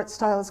Age art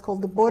style is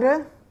called the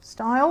Buddha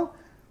style,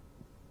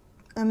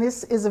 and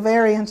this is a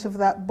variant of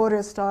that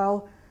Buddha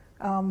style,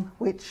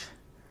 which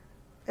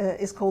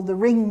is called the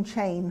ring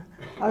chain.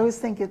 I always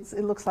think it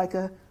looks like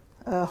a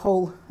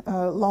whole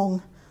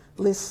long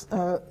list,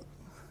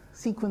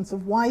 sequence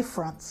of Y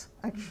fronts,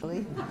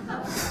 actually.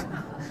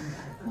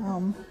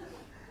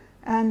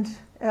 And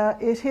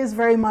it is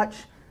very much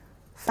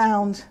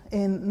found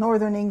in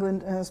northern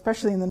England,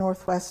 especially in the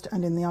northwest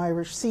and in the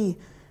Irish Sea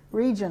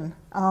region.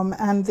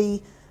 And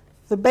the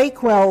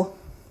Bakewell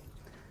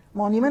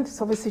monument,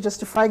 it's obviously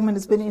just a fragment,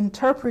 has been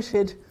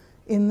interpreted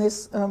in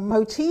this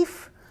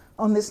motif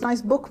on this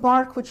nice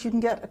bookmark, which you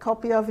can get a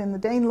copy of in the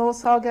Danelaw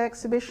Saga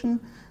exhibition,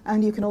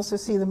 and you can also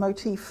see the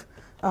motif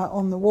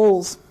on the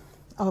walls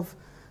of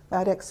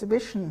that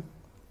exhibition.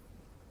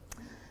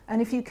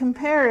 And if you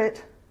compare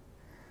it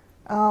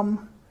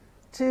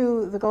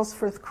to the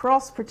Gosforth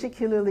Cross,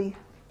 particularly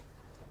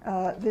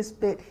this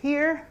bit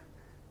here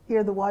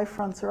the Y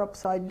fronts are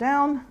upside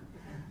down,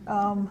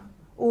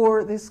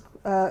 or this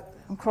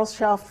cross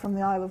shaft from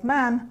the Isle of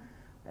Man,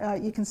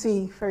 you can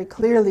see very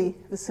clearly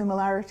the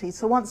similarity.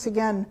 So once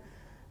again,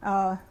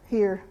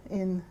 here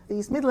in the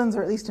East Midlands,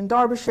 or at least in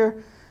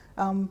Derbyshire,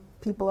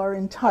 people are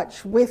in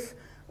touch with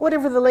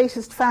whatever the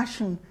latest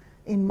fashion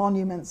in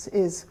monuments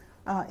is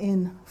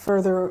in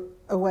further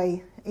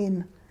away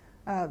in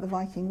the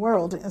Viking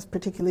world, as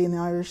particularly in the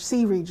Irish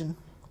Sea region.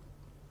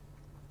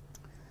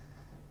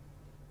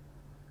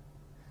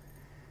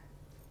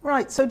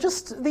 Right, so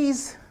just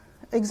these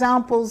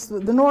examples,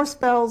 the Norse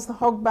bells, the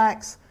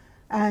hogbacks,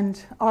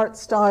 and art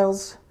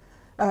styles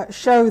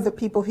show that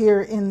people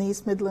here in the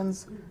East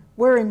Midlands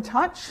were in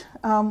touch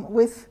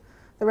with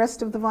the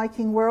rest of the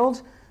Viking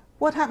world.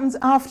 What happens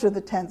after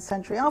the 10th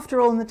century? After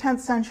all, in the 10th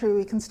century,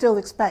 we can still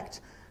expect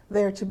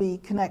there to be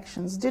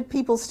connections. Did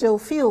people still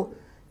feel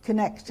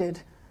connected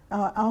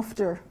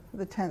after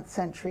the 10th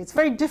century? It's a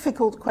very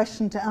difficult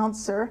question to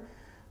answer,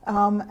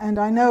 and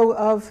I know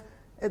of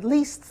at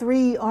least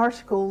 3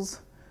 articles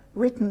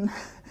written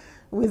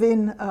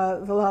within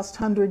the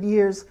last 100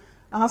 years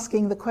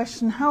asking the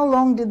question, how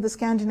long did the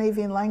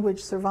Scandinavian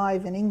language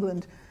survive in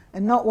England?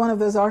 And not one of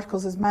those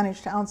articles has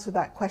managed to answer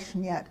that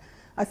question yet.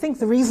 I think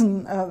the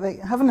reason they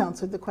haven't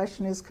answered the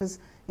question is because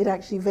it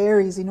actually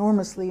varies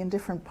enormously in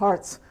different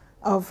parts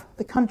of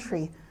the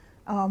country.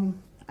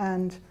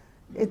 And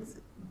it's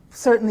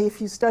certainly,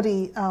 if you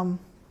study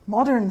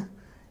modern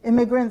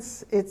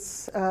immigrants,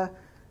 it's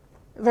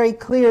very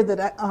clear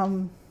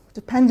that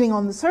depending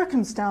on the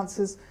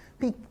circumstances,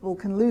 people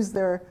can lose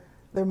their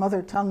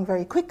mother tongue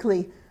very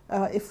quickly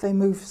if they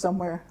move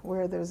somewhere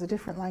where there's a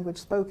different language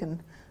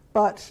spoken.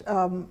 But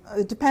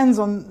it depends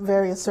on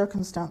various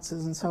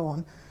circumstances and so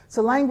on.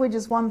 So language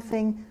is one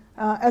thing.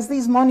 As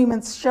these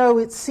monuments show,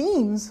 it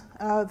seems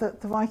that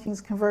the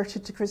Vikings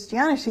converted to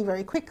Christianity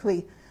very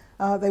quickly.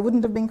 They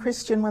wouldn't have been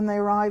Christian when they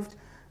arrived,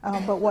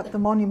 but what the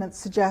monuments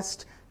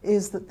suggest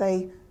is that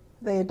they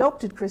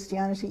adopted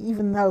Christianity,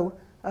 even though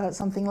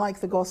something like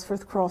the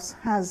Gosforth Cross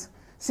has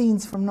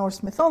scenes from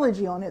Norse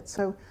mythology on it.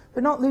 So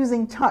they're not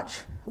losing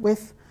touch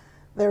with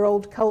their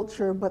old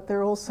culture, but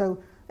they're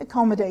also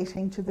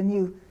accommodating to the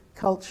new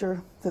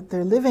culture that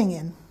they're living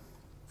in.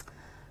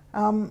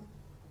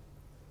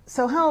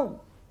 So how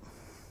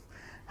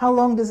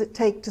long does it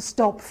take to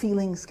stop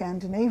feeling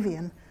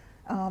Scandinavian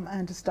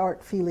and to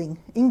start feeling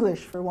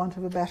English, for want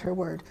of a better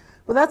word?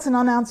 Well, that's an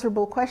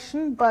unanswerable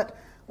question, but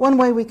one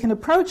way we can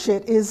approach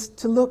it is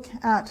to look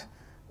at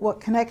what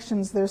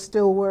connections there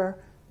still were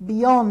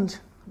beyond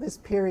this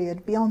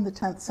period, beyond the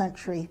 10th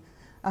century,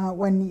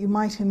 when you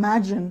might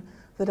imagine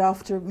that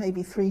after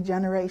maybe 3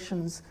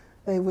 generations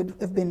they would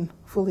have been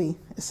fully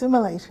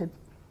assimilated.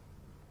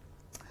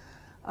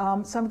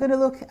 So I'm going to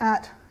look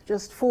at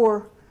just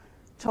 4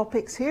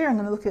 topics here. I'm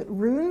going to look at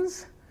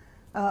runes,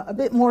 a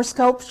bit more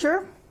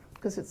sculpture,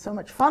 because it's so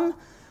much fun,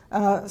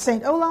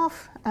 St.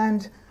 Olaf,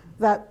 and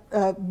that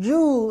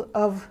jewel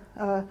of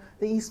the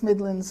East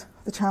Midlands,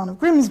 the town of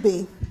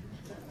Grimsby.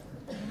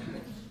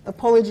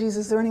 Apologies,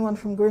 is there anyone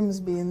from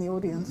Grimsby in the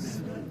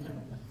audience?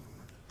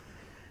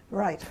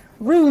 Right,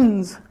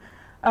 runes.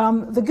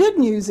 The good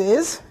news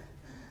is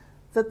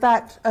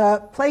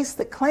that place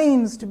that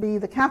claims to be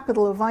the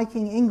capital of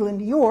Viking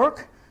England,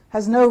 York,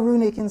 has no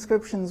runic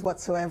inscriptions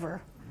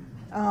whatsoever.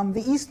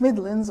 The East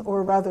Midlands,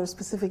 or rather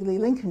specifically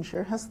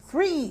Lincolnshire, has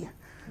 3.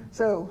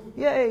 So,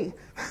 yay!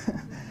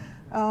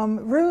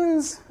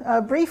 Runes,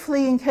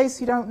 briefly, in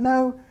case you don't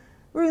know,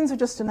 runes are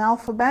just an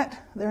alphabet.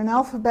 They're an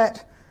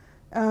alphabet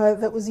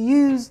that was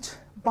used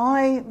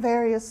by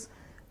various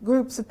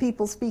groups of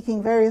people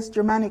speaking various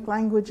Germanic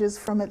languages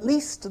from at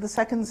least the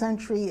 2nd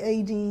century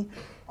AD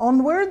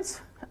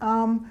onwards.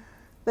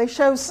 They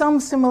show some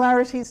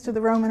similarities to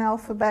the Roman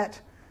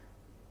alphabet,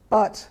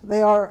 but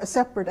they are a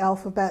separate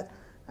alphabet,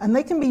 and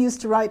they can be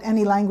used to write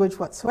any language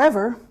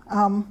whatsoever.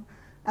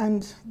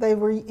 And they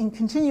were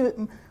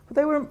but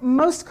they were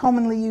most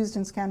commonly used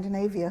in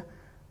Scandinavia.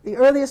 The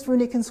earliest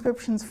runic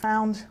inscriptions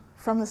found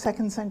from the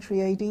 2nd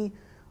century AD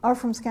are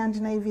from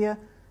Scandinavia,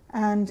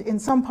 and in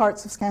some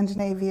parts of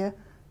Scandinavia,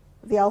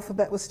 the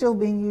alphabet was still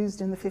being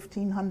used in the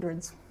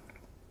 1500s.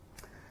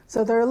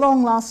 So they're a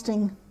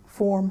long-lasting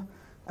form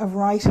of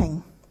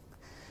writing.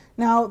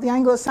 Now, the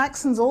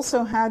Anglo-Saxons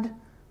also had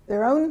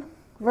their own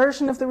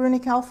version of the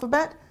runic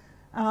alphabet.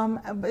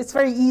 It's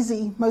very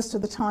easy most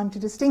of the time to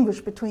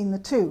distinguish between the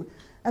two.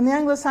 And the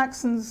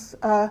Anglo-Saxons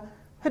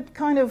had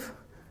kind of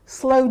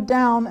slowed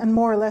down and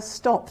more or less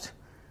stopped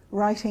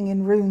writing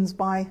in runes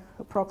by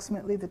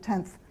approximately the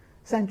 10th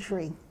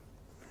century,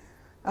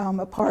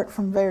 apart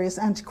from various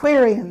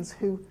antiquarians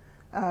who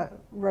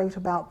wrote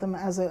about them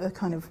as a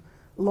kind of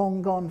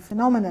long-gone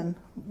phenomenon.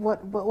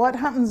 What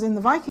happens in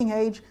the Viking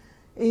Age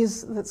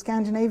is that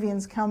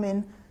Scandinavians come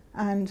in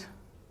and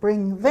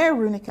bring their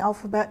runic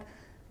alphabet,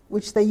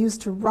 which they use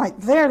to write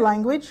their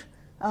language,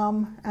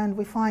 and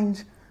we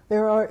find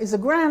there is a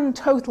grand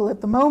total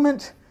at the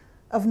moment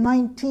of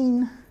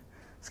 19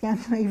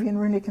 Scandinavian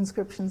runic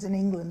inscriptions in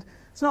England.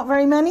 It's not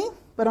very many,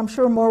 but I'm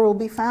sure more will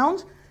be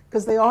found,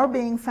 because they are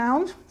being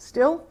found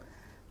still,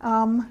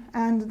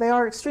 and they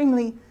are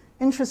extremely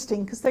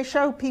interesting because they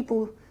show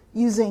people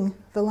using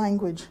the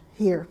language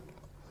here.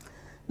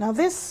 Now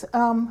this,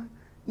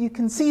 you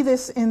can see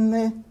this in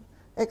the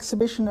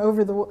exhibition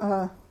over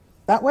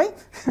that way,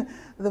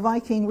 the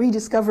Viking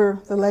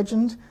Rediscover the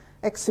Legend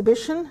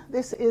exhibition.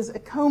 This is a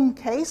comb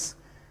case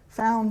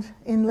found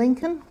in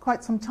Lincoln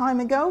quite some time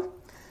ago.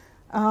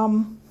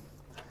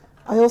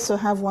 I also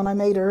have one I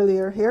made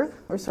earlier here,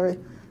 or sorry,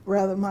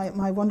 rather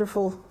my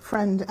wonderful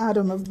friend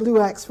Adam of Blue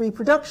Axe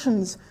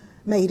Reproductions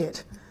made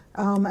it.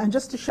 And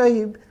just to show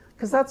you,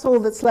 because that's all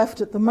that's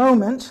left at the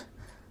moment,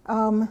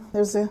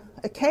 there's a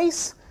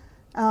case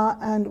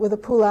and with a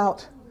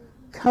pull-out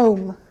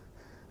comb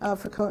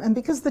for comb. And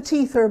because the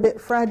teeth are a bit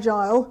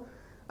fragile,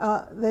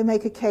 they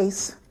make a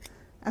case,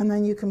 and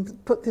then you can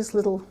put this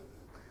little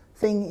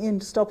thing in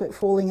to stop it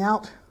falling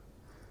out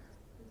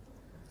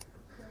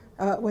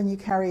when you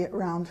carry it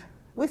around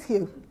with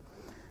you.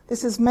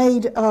 This is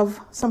made of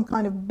some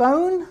kind of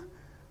bone,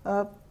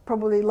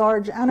 probably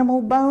large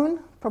animal bone,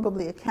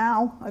 probably a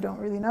cow, I don't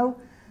really know.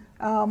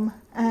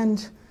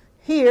 And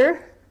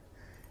here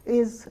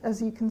is,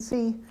 as you can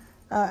see,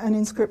 an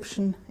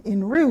inscription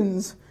in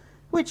runes,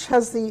 which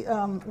has the,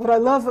 what I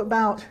love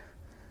about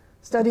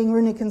studying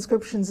runic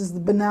inscriptions is the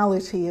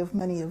banality of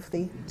many of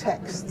the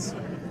texts.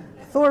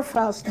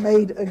 Thorfast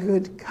made a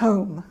good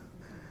comb.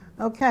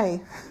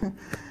 Okay.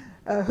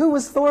 Who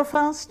was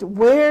Thorfast?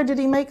 Where did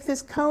he make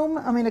this comb?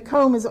 I mean, a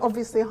comb is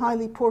obviously a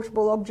highly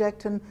portable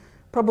object, and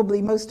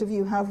probably most of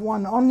you have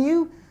one on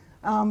you.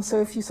 So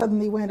if you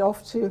suddenly went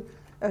off to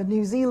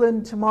New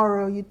Zealand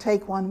tomorrow, you'd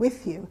take one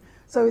with you.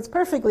 So it's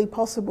perfectly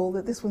possible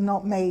that this was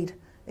not made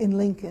in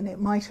Lincoln. It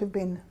might have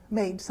been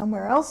made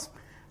somewhere else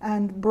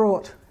and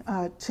brought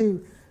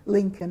to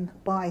Lincoln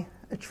by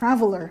a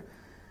traveler.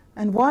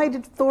 And why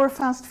did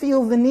Thorfast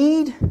feel the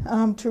need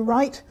to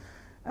write,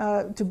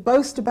 to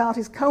boast about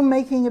his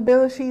comb-making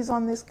abilities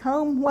on this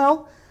comb?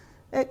 Well,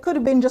 it could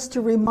have been just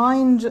to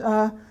remind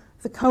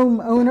the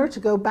comb owner to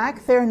go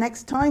back there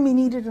next time he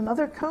needed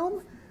another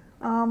comb,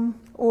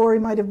 or he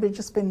might have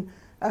just been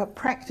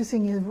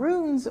practicing his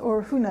runes,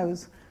 or who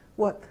knows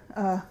what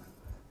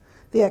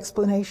the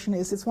explanation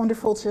is. It's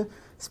wonderful to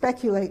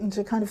speculate and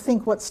to kind of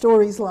think what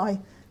stories lie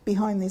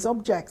behind these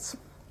objects.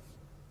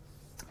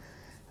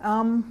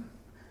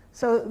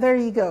 So there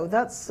you go.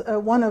 That's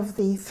one of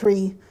the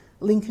 3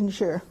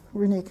 Lincolnshire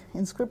runic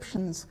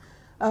inscriptions.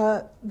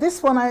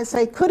 This one, I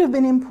say, could have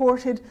been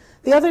imported.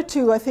 The other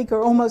 2, I think,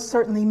 are almost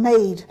certainly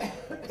made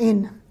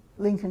in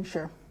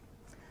Lincolnshire.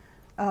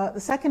 The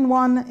second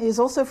one is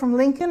also from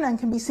Lincoln and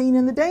can be seen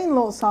in the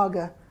Danelaw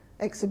Saga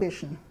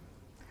exhibition.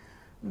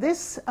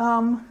 This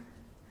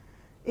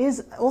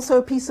is also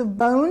a piece of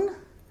bone,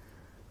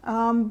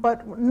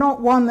 but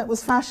not one that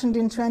was fashioned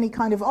into any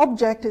kind of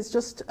object. It's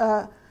just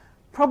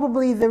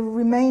probably the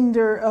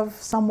remainder of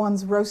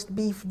someone's roast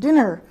beef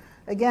dinner.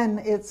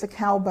 Again, it's a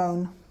cow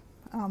bone.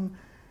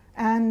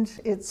 And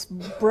it's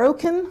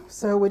broken,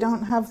 so we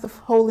don't have the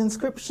whole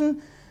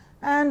inscription,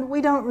 and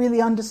we don't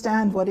really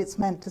understand what it's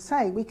meant to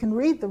say. We can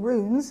read the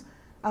runes,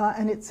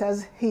 and it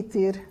says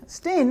Hitir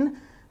Stin,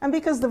 and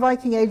because the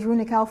Viking Age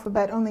runic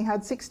alphabet only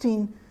had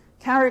 16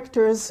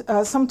 characters,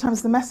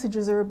 sometimes the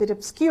messages are a bit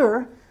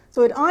obscure,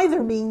 so it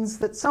either means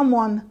that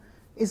someone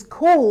is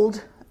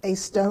called a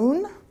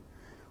stone,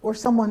 or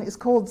someone is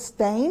called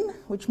Stein,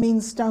 which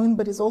means stone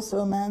but is also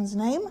a man's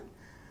name,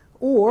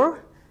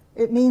 or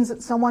it means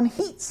that someone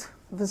heats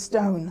the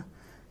stone.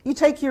 You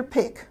take your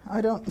pick.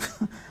 I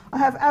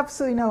have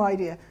absolutely no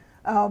idea.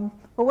 But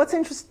what's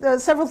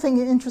several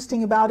things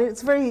interesting about it.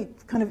 It's very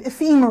kind of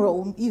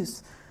ephemeral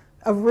use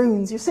of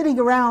runes. You're sitting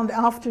around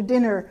after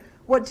dinner.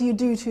 What do you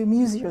do to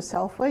amuse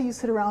yourself? Well, you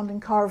sit around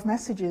and carve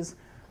messages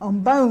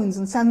on bones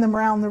and send them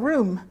around the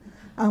room.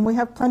 And we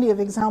have plenty of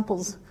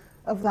examples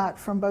of that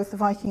from both the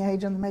Viking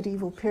Age and the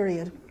medieval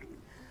period.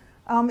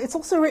 It's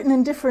also written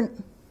in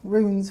different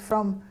runes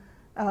from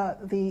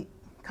the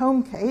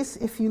comb case.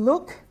 If you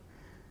look,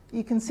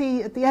 you can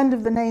see at the end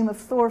of the name of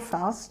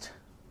Thorfast,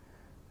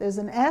 there's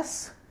an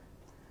S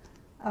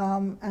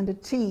and a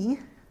T.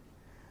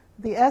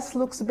 The S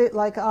looks a bit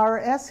like our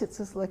S. It's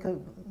just like a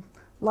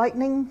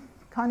lightning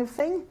kind of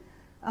thing.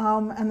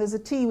 And there's a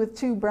T with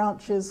two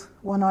branches,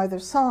 one either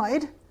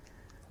side.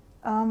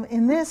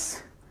 In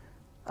this,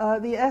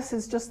 the S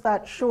is just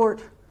that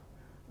short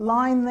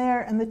line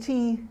there, and the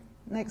T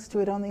next to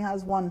it only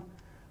has one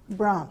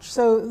branch.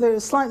 So there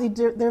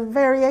are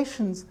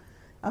variations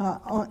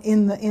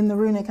in the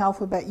runic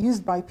alphabet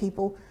used by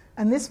people,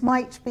 and this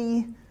might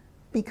be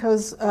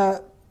because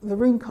the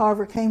rune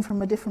carver came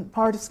from a different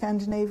part of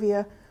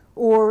Scandinavia,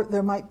 or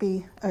there might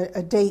be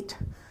a date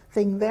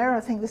thing there. I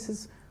think this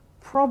is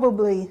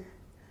probably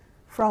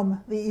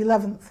from the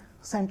 11th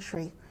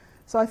century.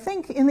 So I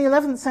think in the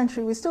 11th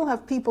century we still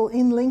have people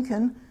in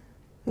Lincoln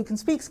who can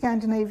speak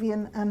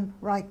Scandinavian and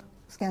write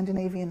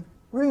Scandinavian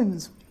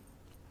runes.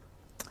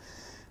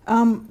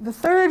 The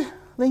third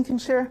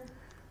Lincolnshire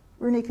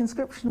runic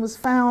inscription was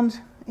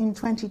found in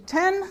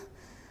 2010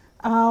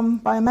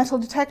 by a metal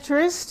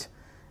detectorist,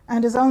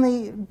 and has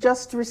only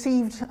just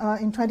received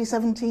in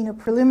 2017 a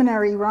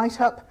preliminary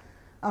write-up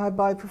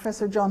by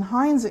Professor John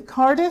Hines at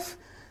Cardiff.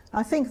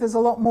 I think there's a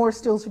lot more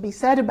still to be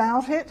said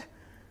about it,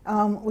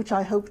 which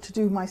I hope to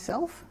do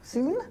myself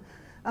soon.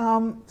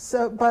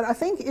 But I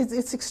think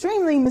it's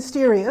extremely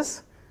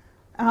mysterious,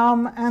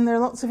 and there are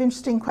lots of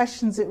interesting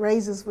questions it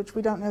raises which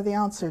we don't know the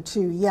answer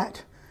to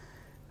yet.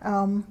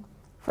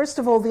 First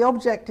of all, the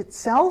object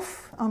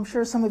itself, I'm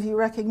sure some of you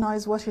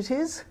recognize what it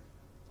is.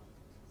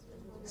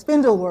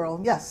 Spindle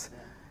whorl, yes.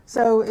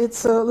 So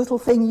it's a little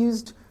thing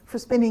used for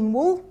spinning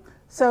wool.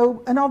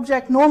 So an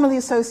object normally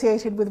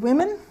associated with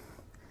women.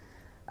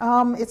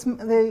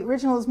 The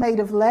original is made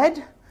of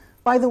lead.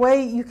 By the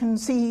way, you can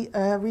see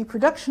a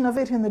reproduction of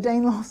it in the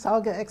Danelaw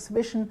Saga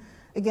exhibition,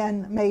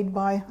 again made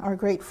by our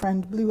great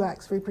friend Blue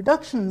Axe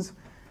Reproductions.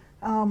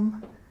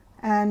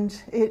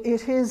 And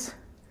it is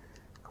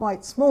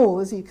quite small,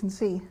 as you can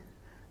see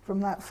from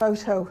that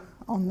photo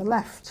on the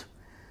left.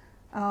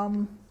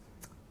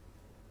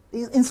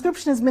 The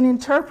inscription has been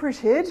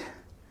interpreted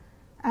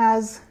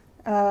as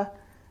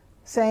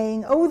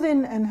saying,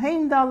 Odin and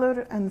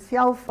Heimdallr and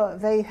Thjalfa,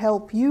 they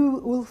help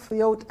you,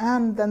 Ulfljót,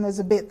 and then there's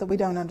a bit that we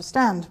don't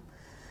understand.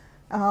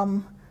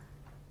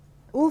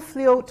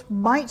 Ulfljót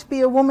might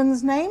be a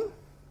woman's name,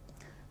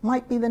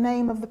 might be the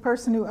name of the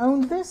person who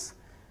owned this.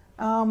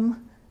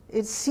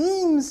 It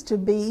seems to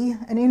be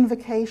an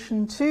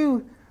invocation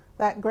to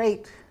that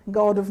great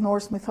god of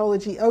Norse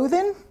mythology,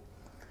 Odin,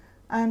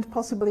 and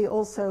possibly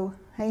also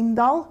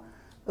Heimdall,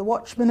 the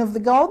watchman of the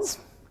gods.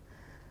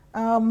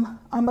 I'm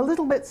a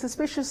little bit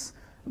suspicious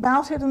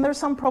about it, and there are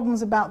some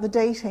problems about the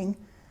dating.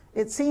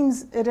 It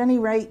seems, at any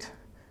rate,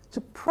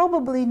 to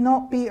probably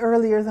not be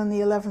earlier than the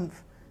 11th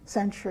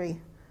century,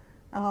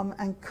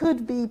 and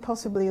could be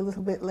possibly a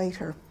little bit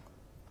later.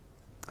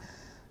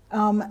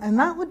 And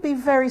that would be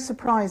very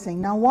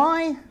surprising. Now,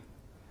 why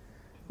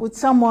would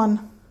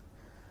someone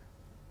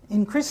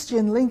in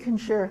Christian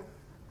Lincolnshire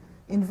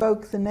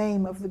invoke the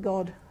name of the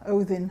god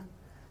Odin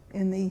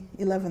in the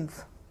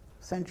 11th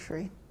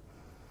century?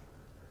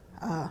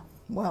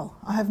 Well,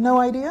 I have no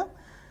idea,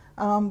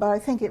 but I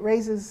think it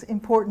raises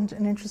important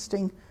and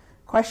interesting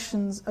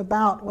questions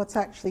about what's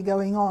actually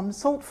going on.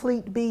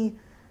 Saltfleet B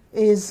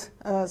is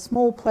a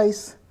small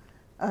place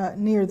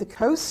near the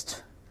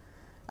coast,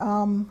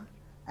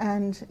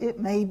 and it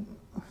may,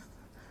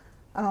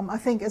 I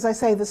think, as I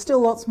say, there's still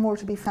lots more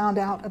to be found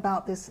out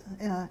about this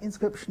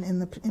inscription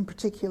in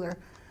particular.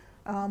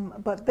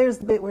 But there's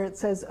the bit where it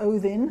says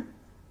Odin.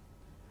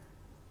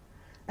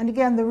 And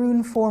again, the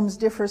rune forms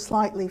differ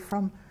slightly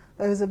from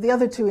those of the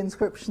other two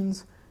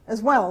inscriptions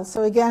as well.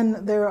 So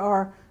again, there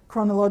are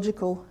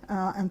chronological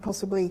and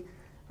possibly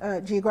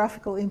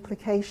geographical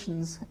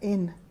implications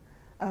in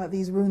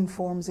these rune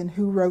forms, in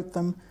who wrote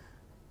them,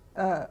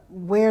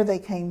 where they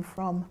came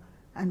from,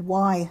 and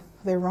why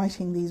they're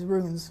writing these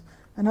runes.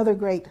 Another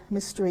great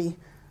mystery.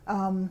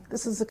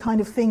 This is the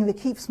kind of thing that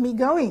keeps me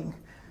going.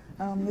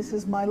 This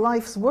is my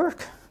life's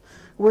work,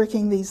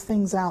 working these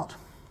things out.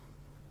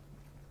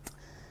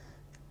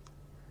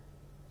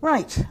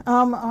 Right,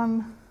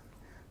 I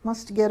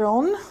must get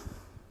on.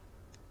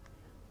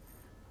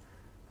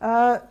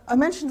 I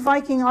mentioned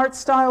Viking art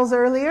styles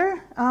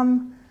earlier.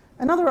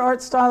 Another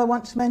art style I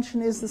want to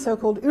mention is the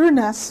so-called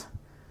Urnes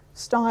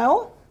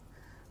style,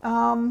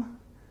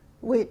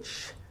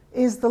 which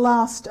is the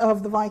last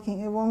of the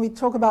Viking. When we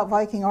talk about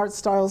Viking art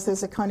styles,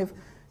 there's a kind of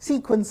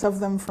sequence of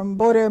them from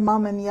Borre,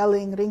 Mammen,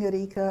 Jelling,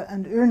 Ringerike,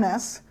 and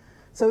Urnes.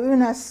 So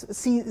Urnes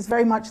is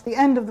very much the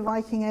end of the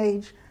Viking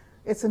Age.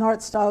 It's an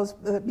art style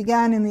that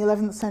began in the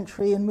 11th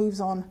century and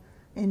moves on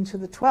into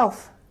the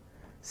 12th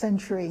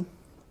century.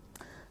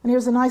 And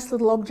here's a nice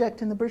little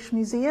object in the British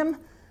Museum,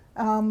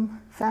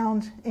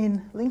 found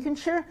in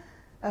Lincolnshire.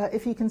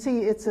 If you can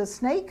see, it's a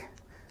snake.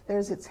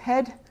 There's its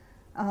head,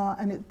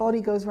 and its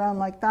body goes around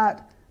like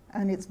that,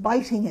 and it's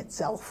biting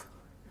itself.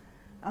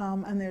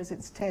 And there's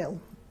its tail.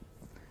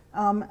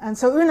 And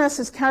so Urnes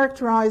is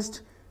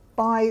characterized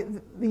by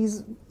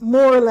these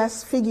more or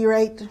less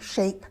figure-8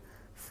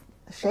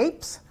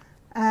 shapes,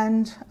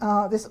 and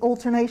this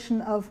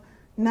alternation of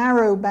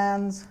narrow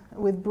bands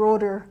with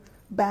broader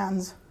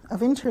bands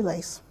of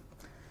interlace.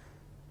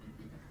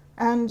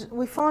 And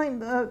we do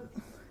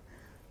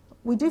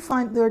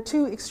find there are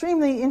two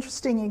extremely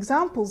interesting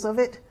examples of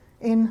it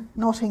in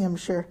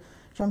Nottinghamshire,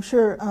 which I'm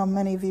sure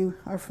many of you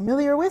are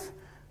familiar with.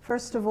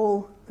 First of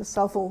all, the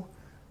Southall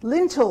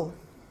lintel,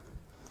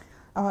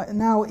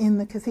 now in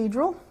the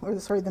cathedral, or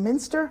sorry, the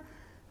minster,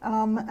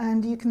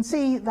 and you can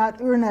see that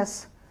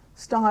Urnes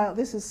style.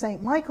 This is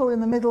St. Michael in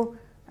the middle,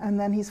 and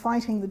then he's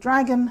fighting the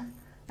dragon,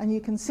 and you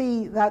can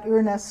see that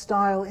Urnes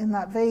style in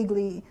that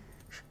vaguely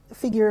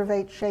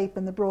figure-8 shape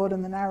and the broad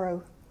and the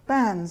narrow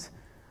bands.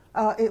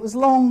 It was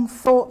long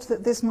thought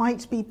that this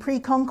might be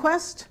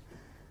pre-conquest,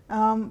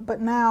 but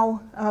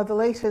now the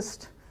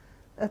latest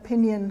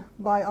opinion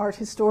by art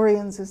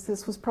historians is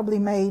this was probably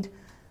made.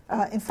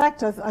 In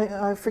fact,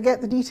 I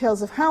forget the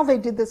details of how they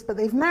did this, but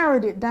they've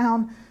narrowed it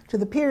down to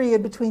the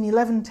period between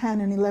 1110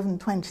 and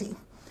 1120.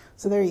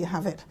 So there you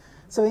have it.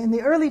 So in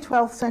the early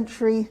 12th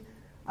century,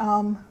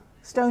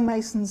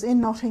 stonemasons in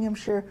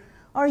Nottinghamshire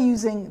are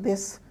using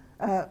this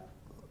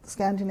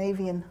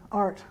Scandinavian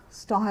art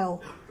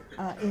style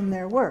in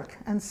their work.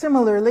 And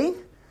similarly,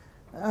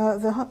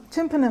 the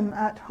tympanum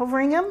at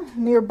Hoveringham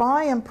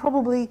nearby, and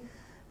possibly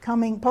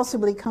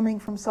coming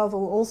from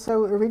Southall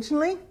also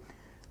originally.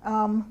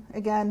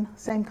 Again,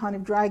 same kind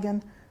of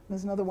dragon.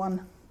 There's another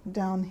one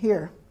down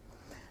here.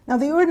 Now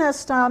the Urnes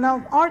style,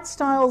 now art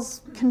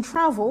styles can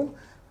travel.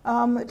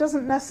 It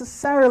doesn't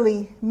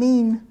necessarily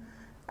mean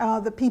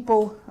that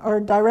people are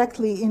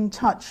directly in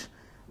touch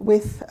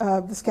with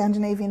the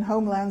Scandinavian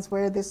homelands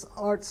where this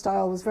art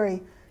style was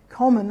very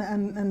common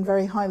and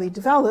very highly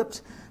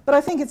developed. But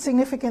I think it's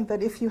significant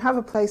that if you have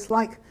a place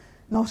like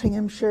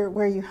Nottinghamshire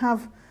where you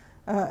have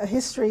a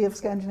history of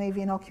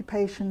Scandinavian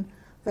occupation,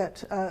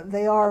 that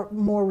they are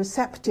more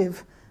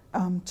receptive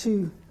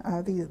to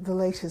the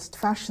latest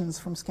fashions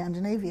from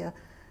Scandinavia.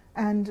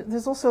 And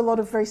there's also a lot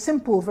of very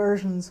simple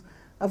versions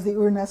of the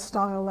Urnes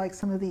style, like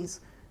some of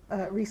these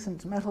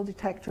recent metal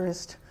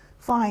detectorist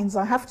finds.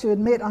 I have to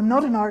admit, I'm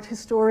not an art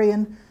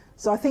historian,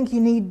 so I think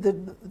you need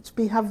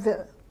to have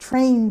the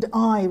trained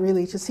eye,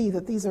 really, to see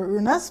that these are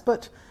Urnes,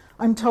 but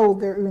I'm told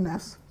they're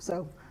Urnes,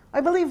 so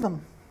I believe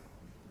them.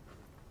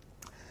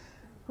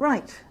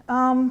 Right,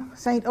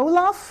 St.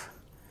 Olaf,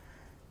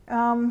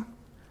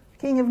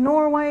 King of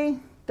Norway,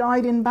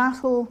 died in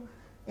battle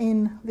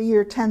in the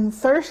year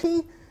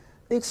 1030.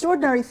 The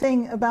extraordinary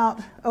thing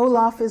about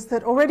Olaf is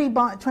that already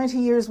by 20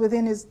 years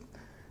within his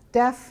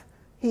death,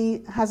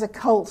 he has a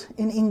cult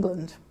in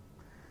England.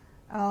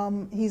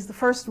 He's the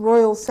first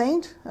royal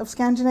saint of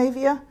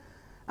Scandinavia,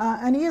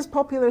 and he is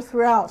popular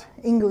throughout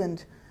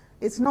England.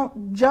 It's not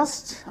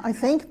just, I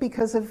think,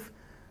 because of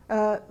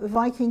the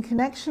Viking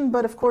connection,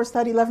 but of course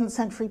that 11th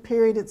century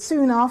period, it's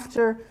soon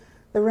after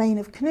the reign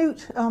of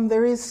Knut.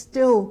 There is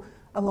still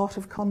a lot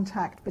of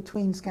contact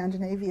between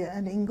Scandinavia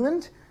and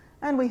England,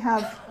 and we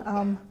have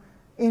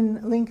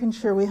in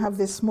Lincolnshire we have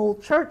this small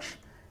church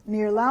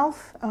near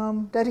Louth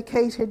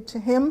dedicated to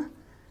him,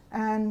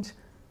 and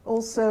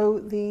also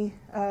the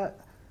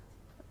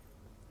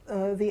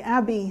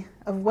Abbey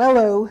of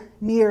Wellow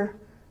near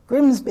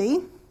Grimsby.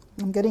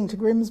 I'm getting to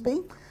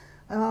Grimsby.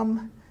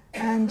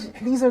 And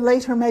these are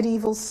later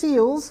medieval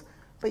seals,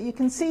 but you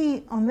can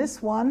see on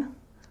this one,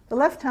 the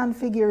left-hand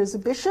figure is a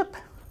bishop,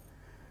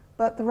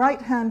 but the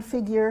right-hand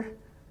figure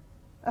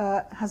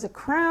has a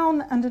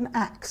crown and an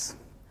axe.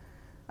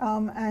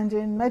 And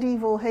in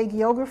medieval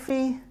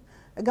hagiography,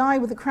 a guy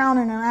with a crown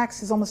and an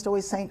axe is almost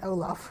always St.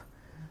 Olaf.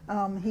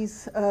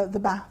 He's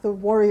the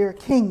warrior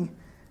king,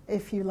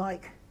 if you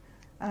like.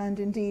 And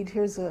indeed,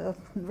 here's a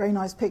very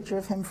nice picture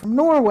of him from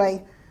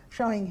Norway,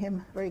 showing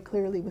him very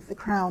clearly with the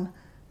crown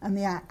and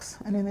the axe,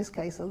 and in this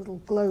case, a little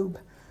globe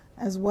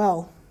as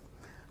well.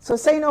 So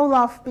St.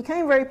 Olaf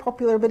became very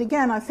popular, but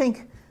again, I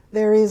think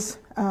there is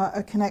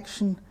a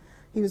connection.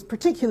 He was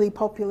particularly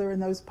popular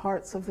in those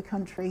parts of the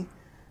country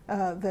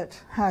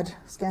that had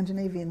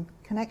Scandinavian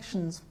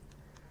connections.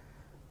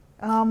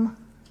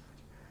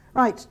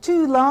 Right,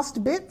 two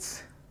last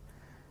bits.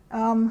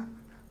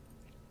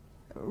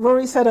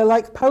 Rory said I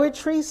like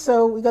poetry,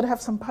 so we've got to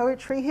have some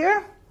poetry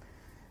here.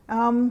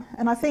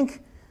 And I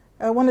think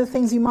one of the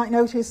things you might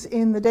notice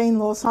in the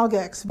Danelaw Saga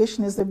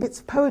exhibition is there are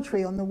bits of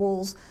poetry on the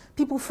walls.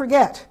 People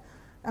forget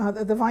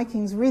that the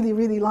Vikings really,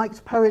 really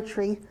liked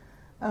poetry.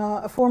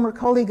 A former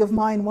colleague of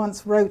mine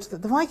once wrote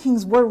that the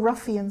Vikings were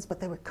ruffians, but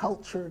they were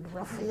cultured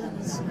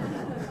ruffians.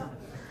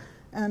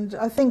 And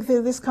I think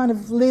that this kind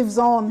of lives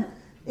on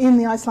in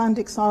the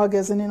Icelandic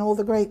sagas and in all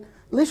the great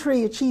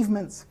literary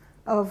achievements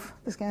of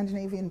the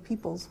Scandinavian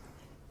peoples.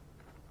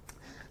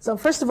 So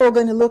first of all,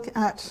 going to look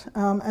at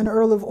an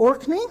Earl of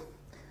Orkney.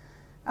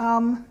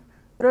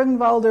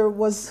 Rögnvaldur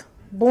was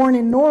born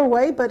in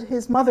Norway, but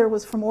his mother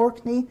was from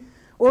Orkney.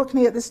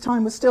 Orkney at this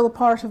time was still a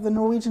part of the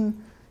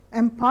Norwegian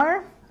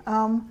Empire,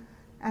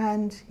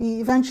 and he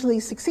eventually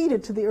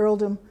succeeded to the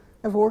earldom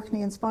of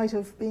Orkney in spite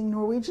of being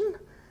Norwegian.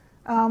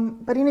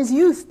 But in his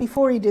youth,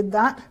 before he did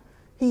that,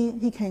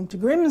 he came to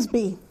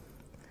Grimsby.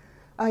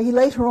 He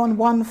later on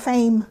won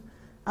fame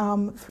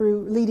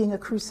through leading a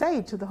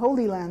crusade to the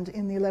Holy Land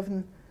in the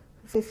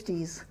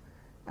 1150s.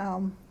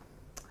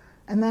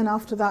 And then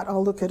after that,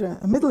 I'll look at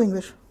a Middle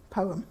English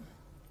poem.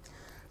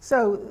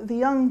 So the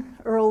young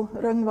Earl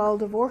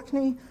Rögnvald of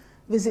Orkney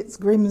visits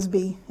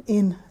Grimsby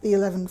in the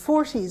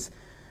 1140s.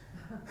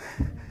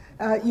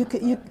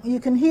 You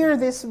can hear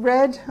this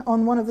read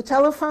on one of the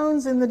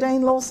telephones in the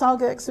Danelaw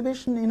Saga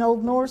exhibition in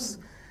Old Norse.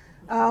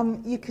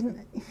 He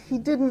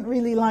didn't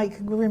really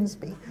like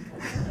Grimsby.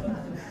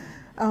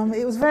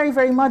 It was very,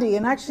 very muddy,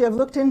 and actually I've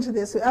looked into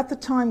this. At the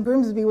time,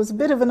 Grimsby was a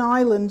bit of an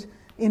island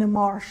in a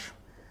marsh.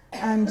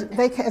 And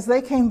as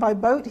they came by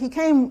boat, he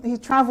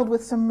traveled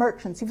with some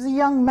merchants. He was a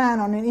young man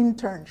on an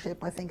internship,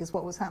 I think is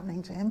what was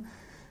happening to him.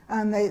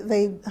 And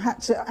they had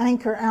to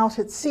anchor out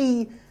at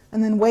sea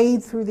and then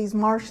wade through these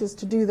marshes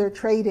to do their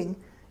trading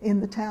in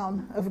the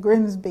town of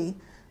Grimsby.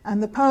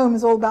 And the poem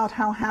is all about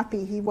how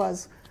happy he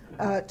was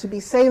to be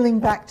sailing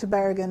back to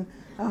Bergen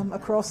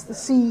across the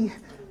sea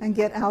and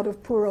get out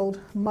of poor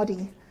old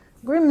muddy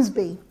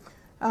Grimsby.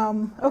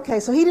 Okay,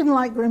 so he didn't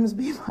like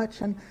Grimsby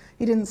much, and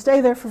he didn't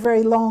stay there for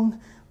very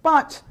long.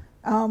 But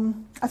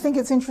I think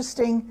it's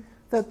interesting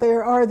that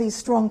there are these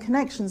strong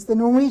connections. The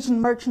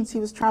Norwegian merchants he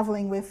was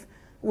traveling with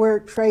were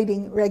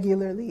trading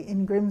regularly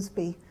in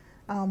Grimsby,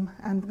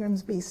 and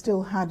Grimsby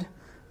still had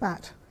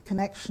that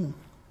connection.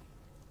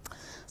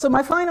 So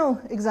my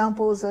final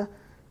example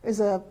is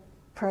a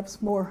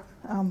perhaps more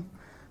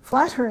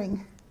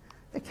flattering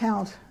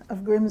account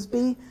of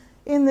Grimsby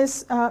in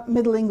this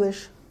Middle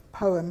English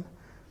poem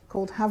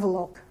called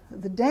Havelok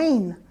the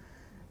Dane.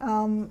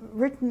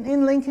 Written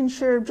in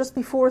Lincolnshire just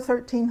before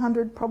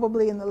 1300,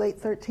 probably in the late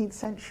 13th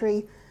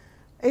century.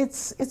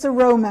 It's a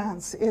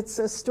romance. It's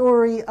a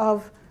story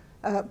of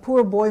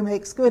poor boy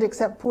makes good,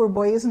 except poor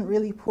boy isn't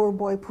really poor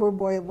boy. Poor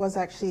boy was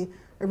actually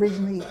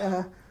originally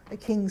a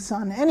king's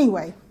son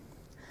anyway.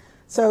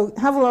 So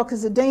Havelok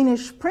is a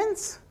Danish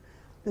prince.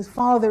 His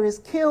father is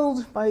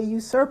killed by a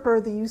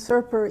usurper. The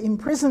usurper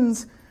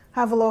imprisons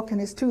Havelok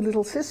and his two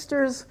little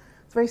sisters.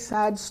 It's a very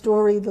sad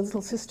story. The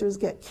little sisters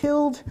get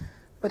killed.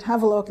 But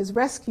Havelok is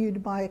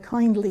rescued by a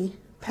kindly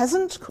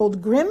peasant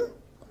called Grim,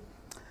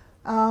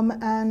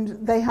 and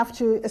they have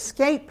to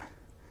escape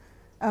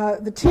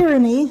the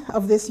tyranny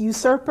of this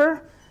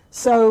usurper.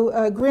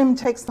 So Grim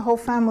takes the whole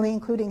family,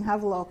 including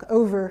Havelok,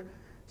 over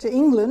to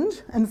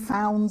England and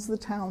founds the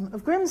town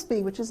of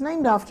Grimsby, which is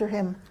named after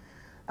him.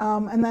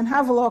 And then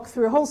Havelok,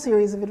 through a whole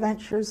series of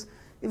adventures,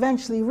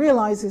 eventually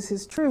realizes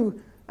his true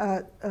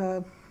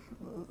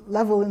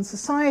level in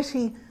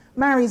society,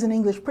 marries an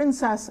English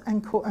princess,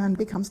 and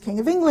becomes King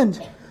of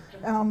England.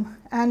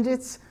 And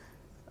it's,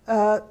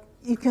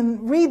 you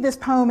can read this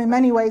poem in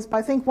many ways, but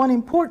I think one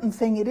important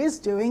thing it is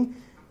doing,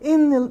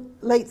 in the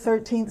late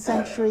 13th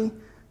century,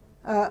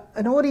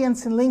 an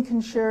audience in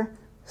Lincolnshire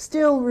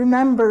still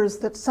remembers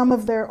that some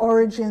of their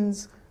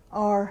origins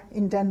are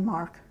in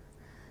Denmark.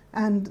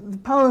 And the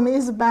poem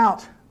is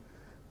about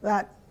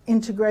that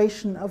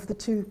integration of the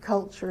two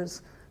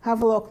cultures.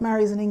 Havelok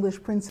marries an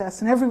English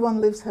princess, and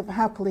everyone lives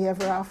happily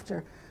ever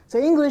after. So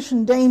English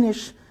and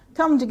Danish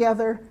come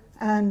together,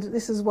 and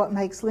this is what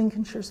makes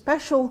Lincolnshire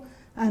special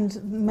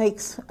and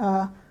makes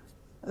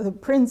the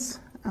prince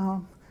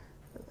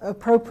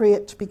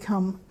appropriate to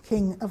become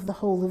king of the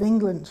whole of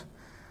England.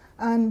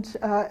 And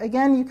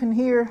again, you can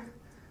hear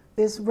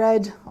this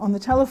read on the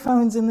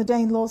telephones in the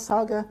Danelaw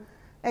Saga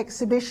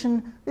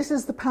exhibition. This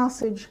is the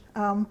passage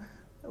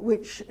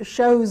which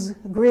shows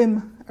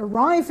Grim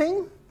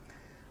arriving.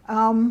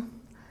 And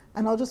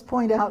I'll just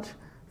point out,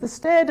 the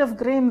stead of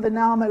Grim the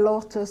name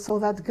lotte, so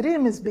that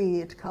Grim is be,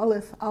 it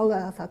calleth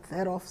alle that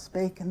thereof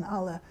spaken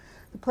alle.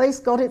 The place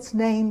got its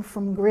name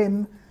from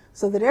Grim,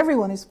 so that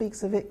everyone who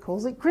speaks of it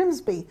calls it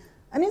Grimsby.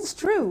 And it's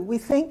true. We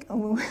think,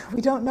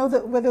 we don't know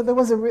that whether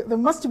there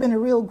must have been a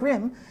real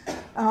Grim.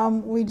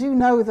 We do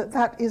know that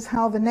that is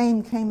how the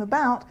name came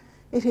about.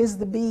 It is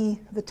the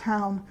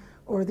town,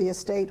 or the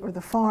estate, or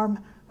the farm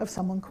of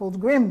someone called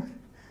Grim.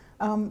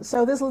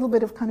 So there's a little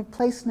bit of kind of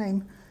place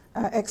name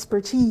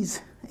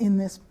expertise in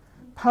this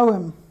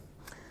poem.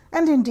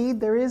 And indeed,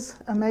 there is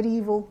a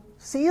medieval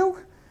seal,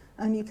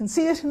 and you can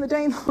see it in the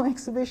Danelaw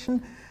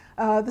exhibition.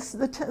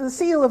 The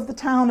seal of the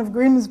town of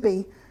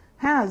Grimsby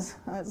has,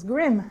 it's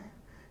Grim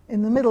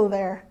in the middle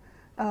there,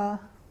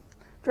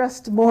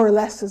 dressed more or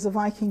less as a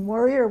Viking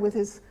warrior with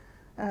his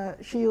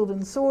shield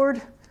and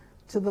sword,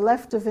 To the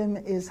left of him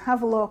is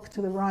Havelock,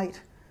 to the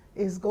right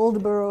is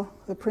Goldborough,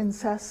 the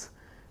princess,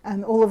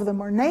 and all of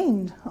them are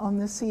named on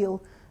the seal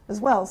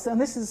as well. So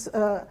this is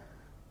a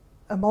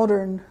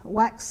modern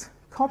wax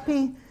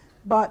copy,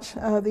 but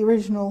the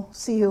original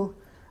seal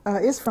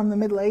is from the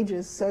Middle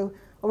Ages. So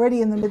already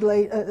in the Middle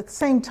Ages, at the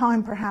same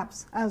time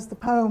perhaps as the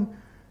poem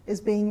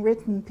is being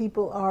written,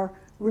 people are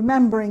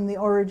remembering the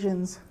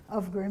origins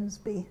of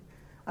Grimsby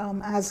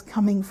as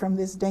coming from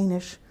this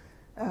Danish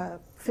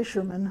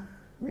fisherman,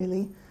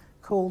 really,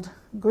 called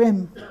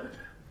Grim.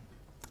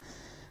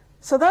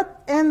 So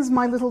that ends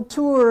my little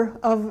tour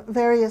of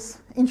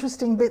various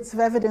interesting bits of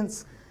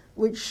evidence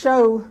which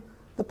show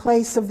the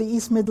place of the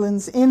East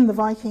Midlands in the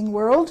Viking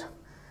world.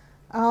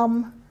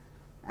 And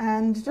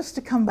just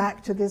to come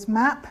back to this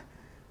map,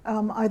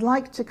 I'd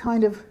like to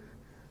kind of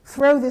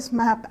throw this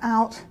map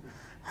out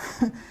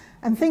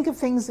and think of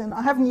things, and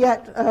I haven't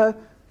yet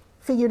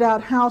figured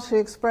out how to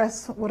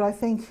express what I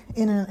think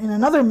in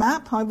another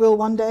map. I will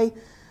one day,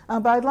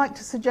 but I'd like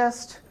to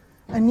suggest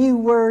a new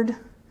word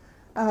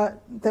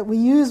that we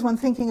use when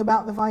thinking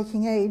about the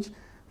Viking Age.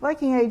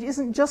 Viking Age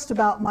isn't just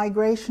about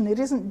migration. It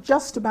isn't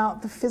just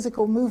about the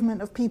physical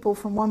movement of people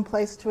from one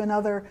place to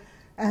another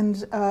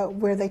and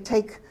where they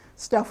take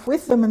stuff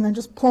with them and then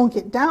just plonk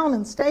it down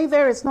and stay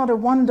there. It's not a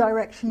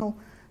one-directional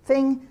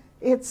thing.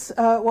 It's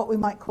what we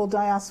might call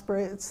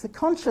diaspora. It's the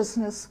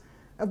consciousness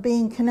of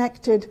being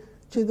connected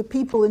to the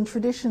people and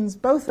traditions,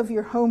 both of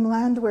your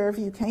homeland,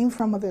 wherever you came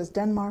from, whether it's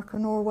Denmark or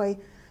Norway,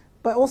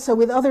 but also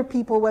with other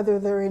people, whether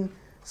they're in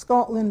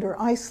Scotland or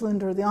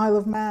Iceland or the Isle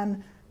of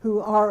Man, who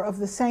are of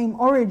the same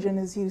origin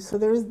as you. So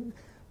the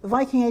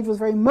Viking Age was a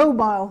very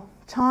mobile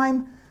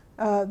time.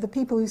 The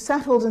people who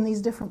settled in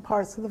these different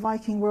parts of the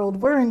Viking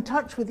world were in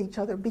touch with each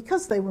other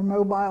because they were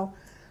mobile,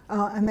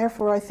 and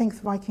therefore I think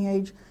the Viking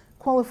Age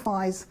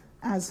qualifies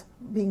as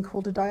being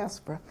called a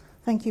diaspora.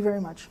 Thank you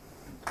very much.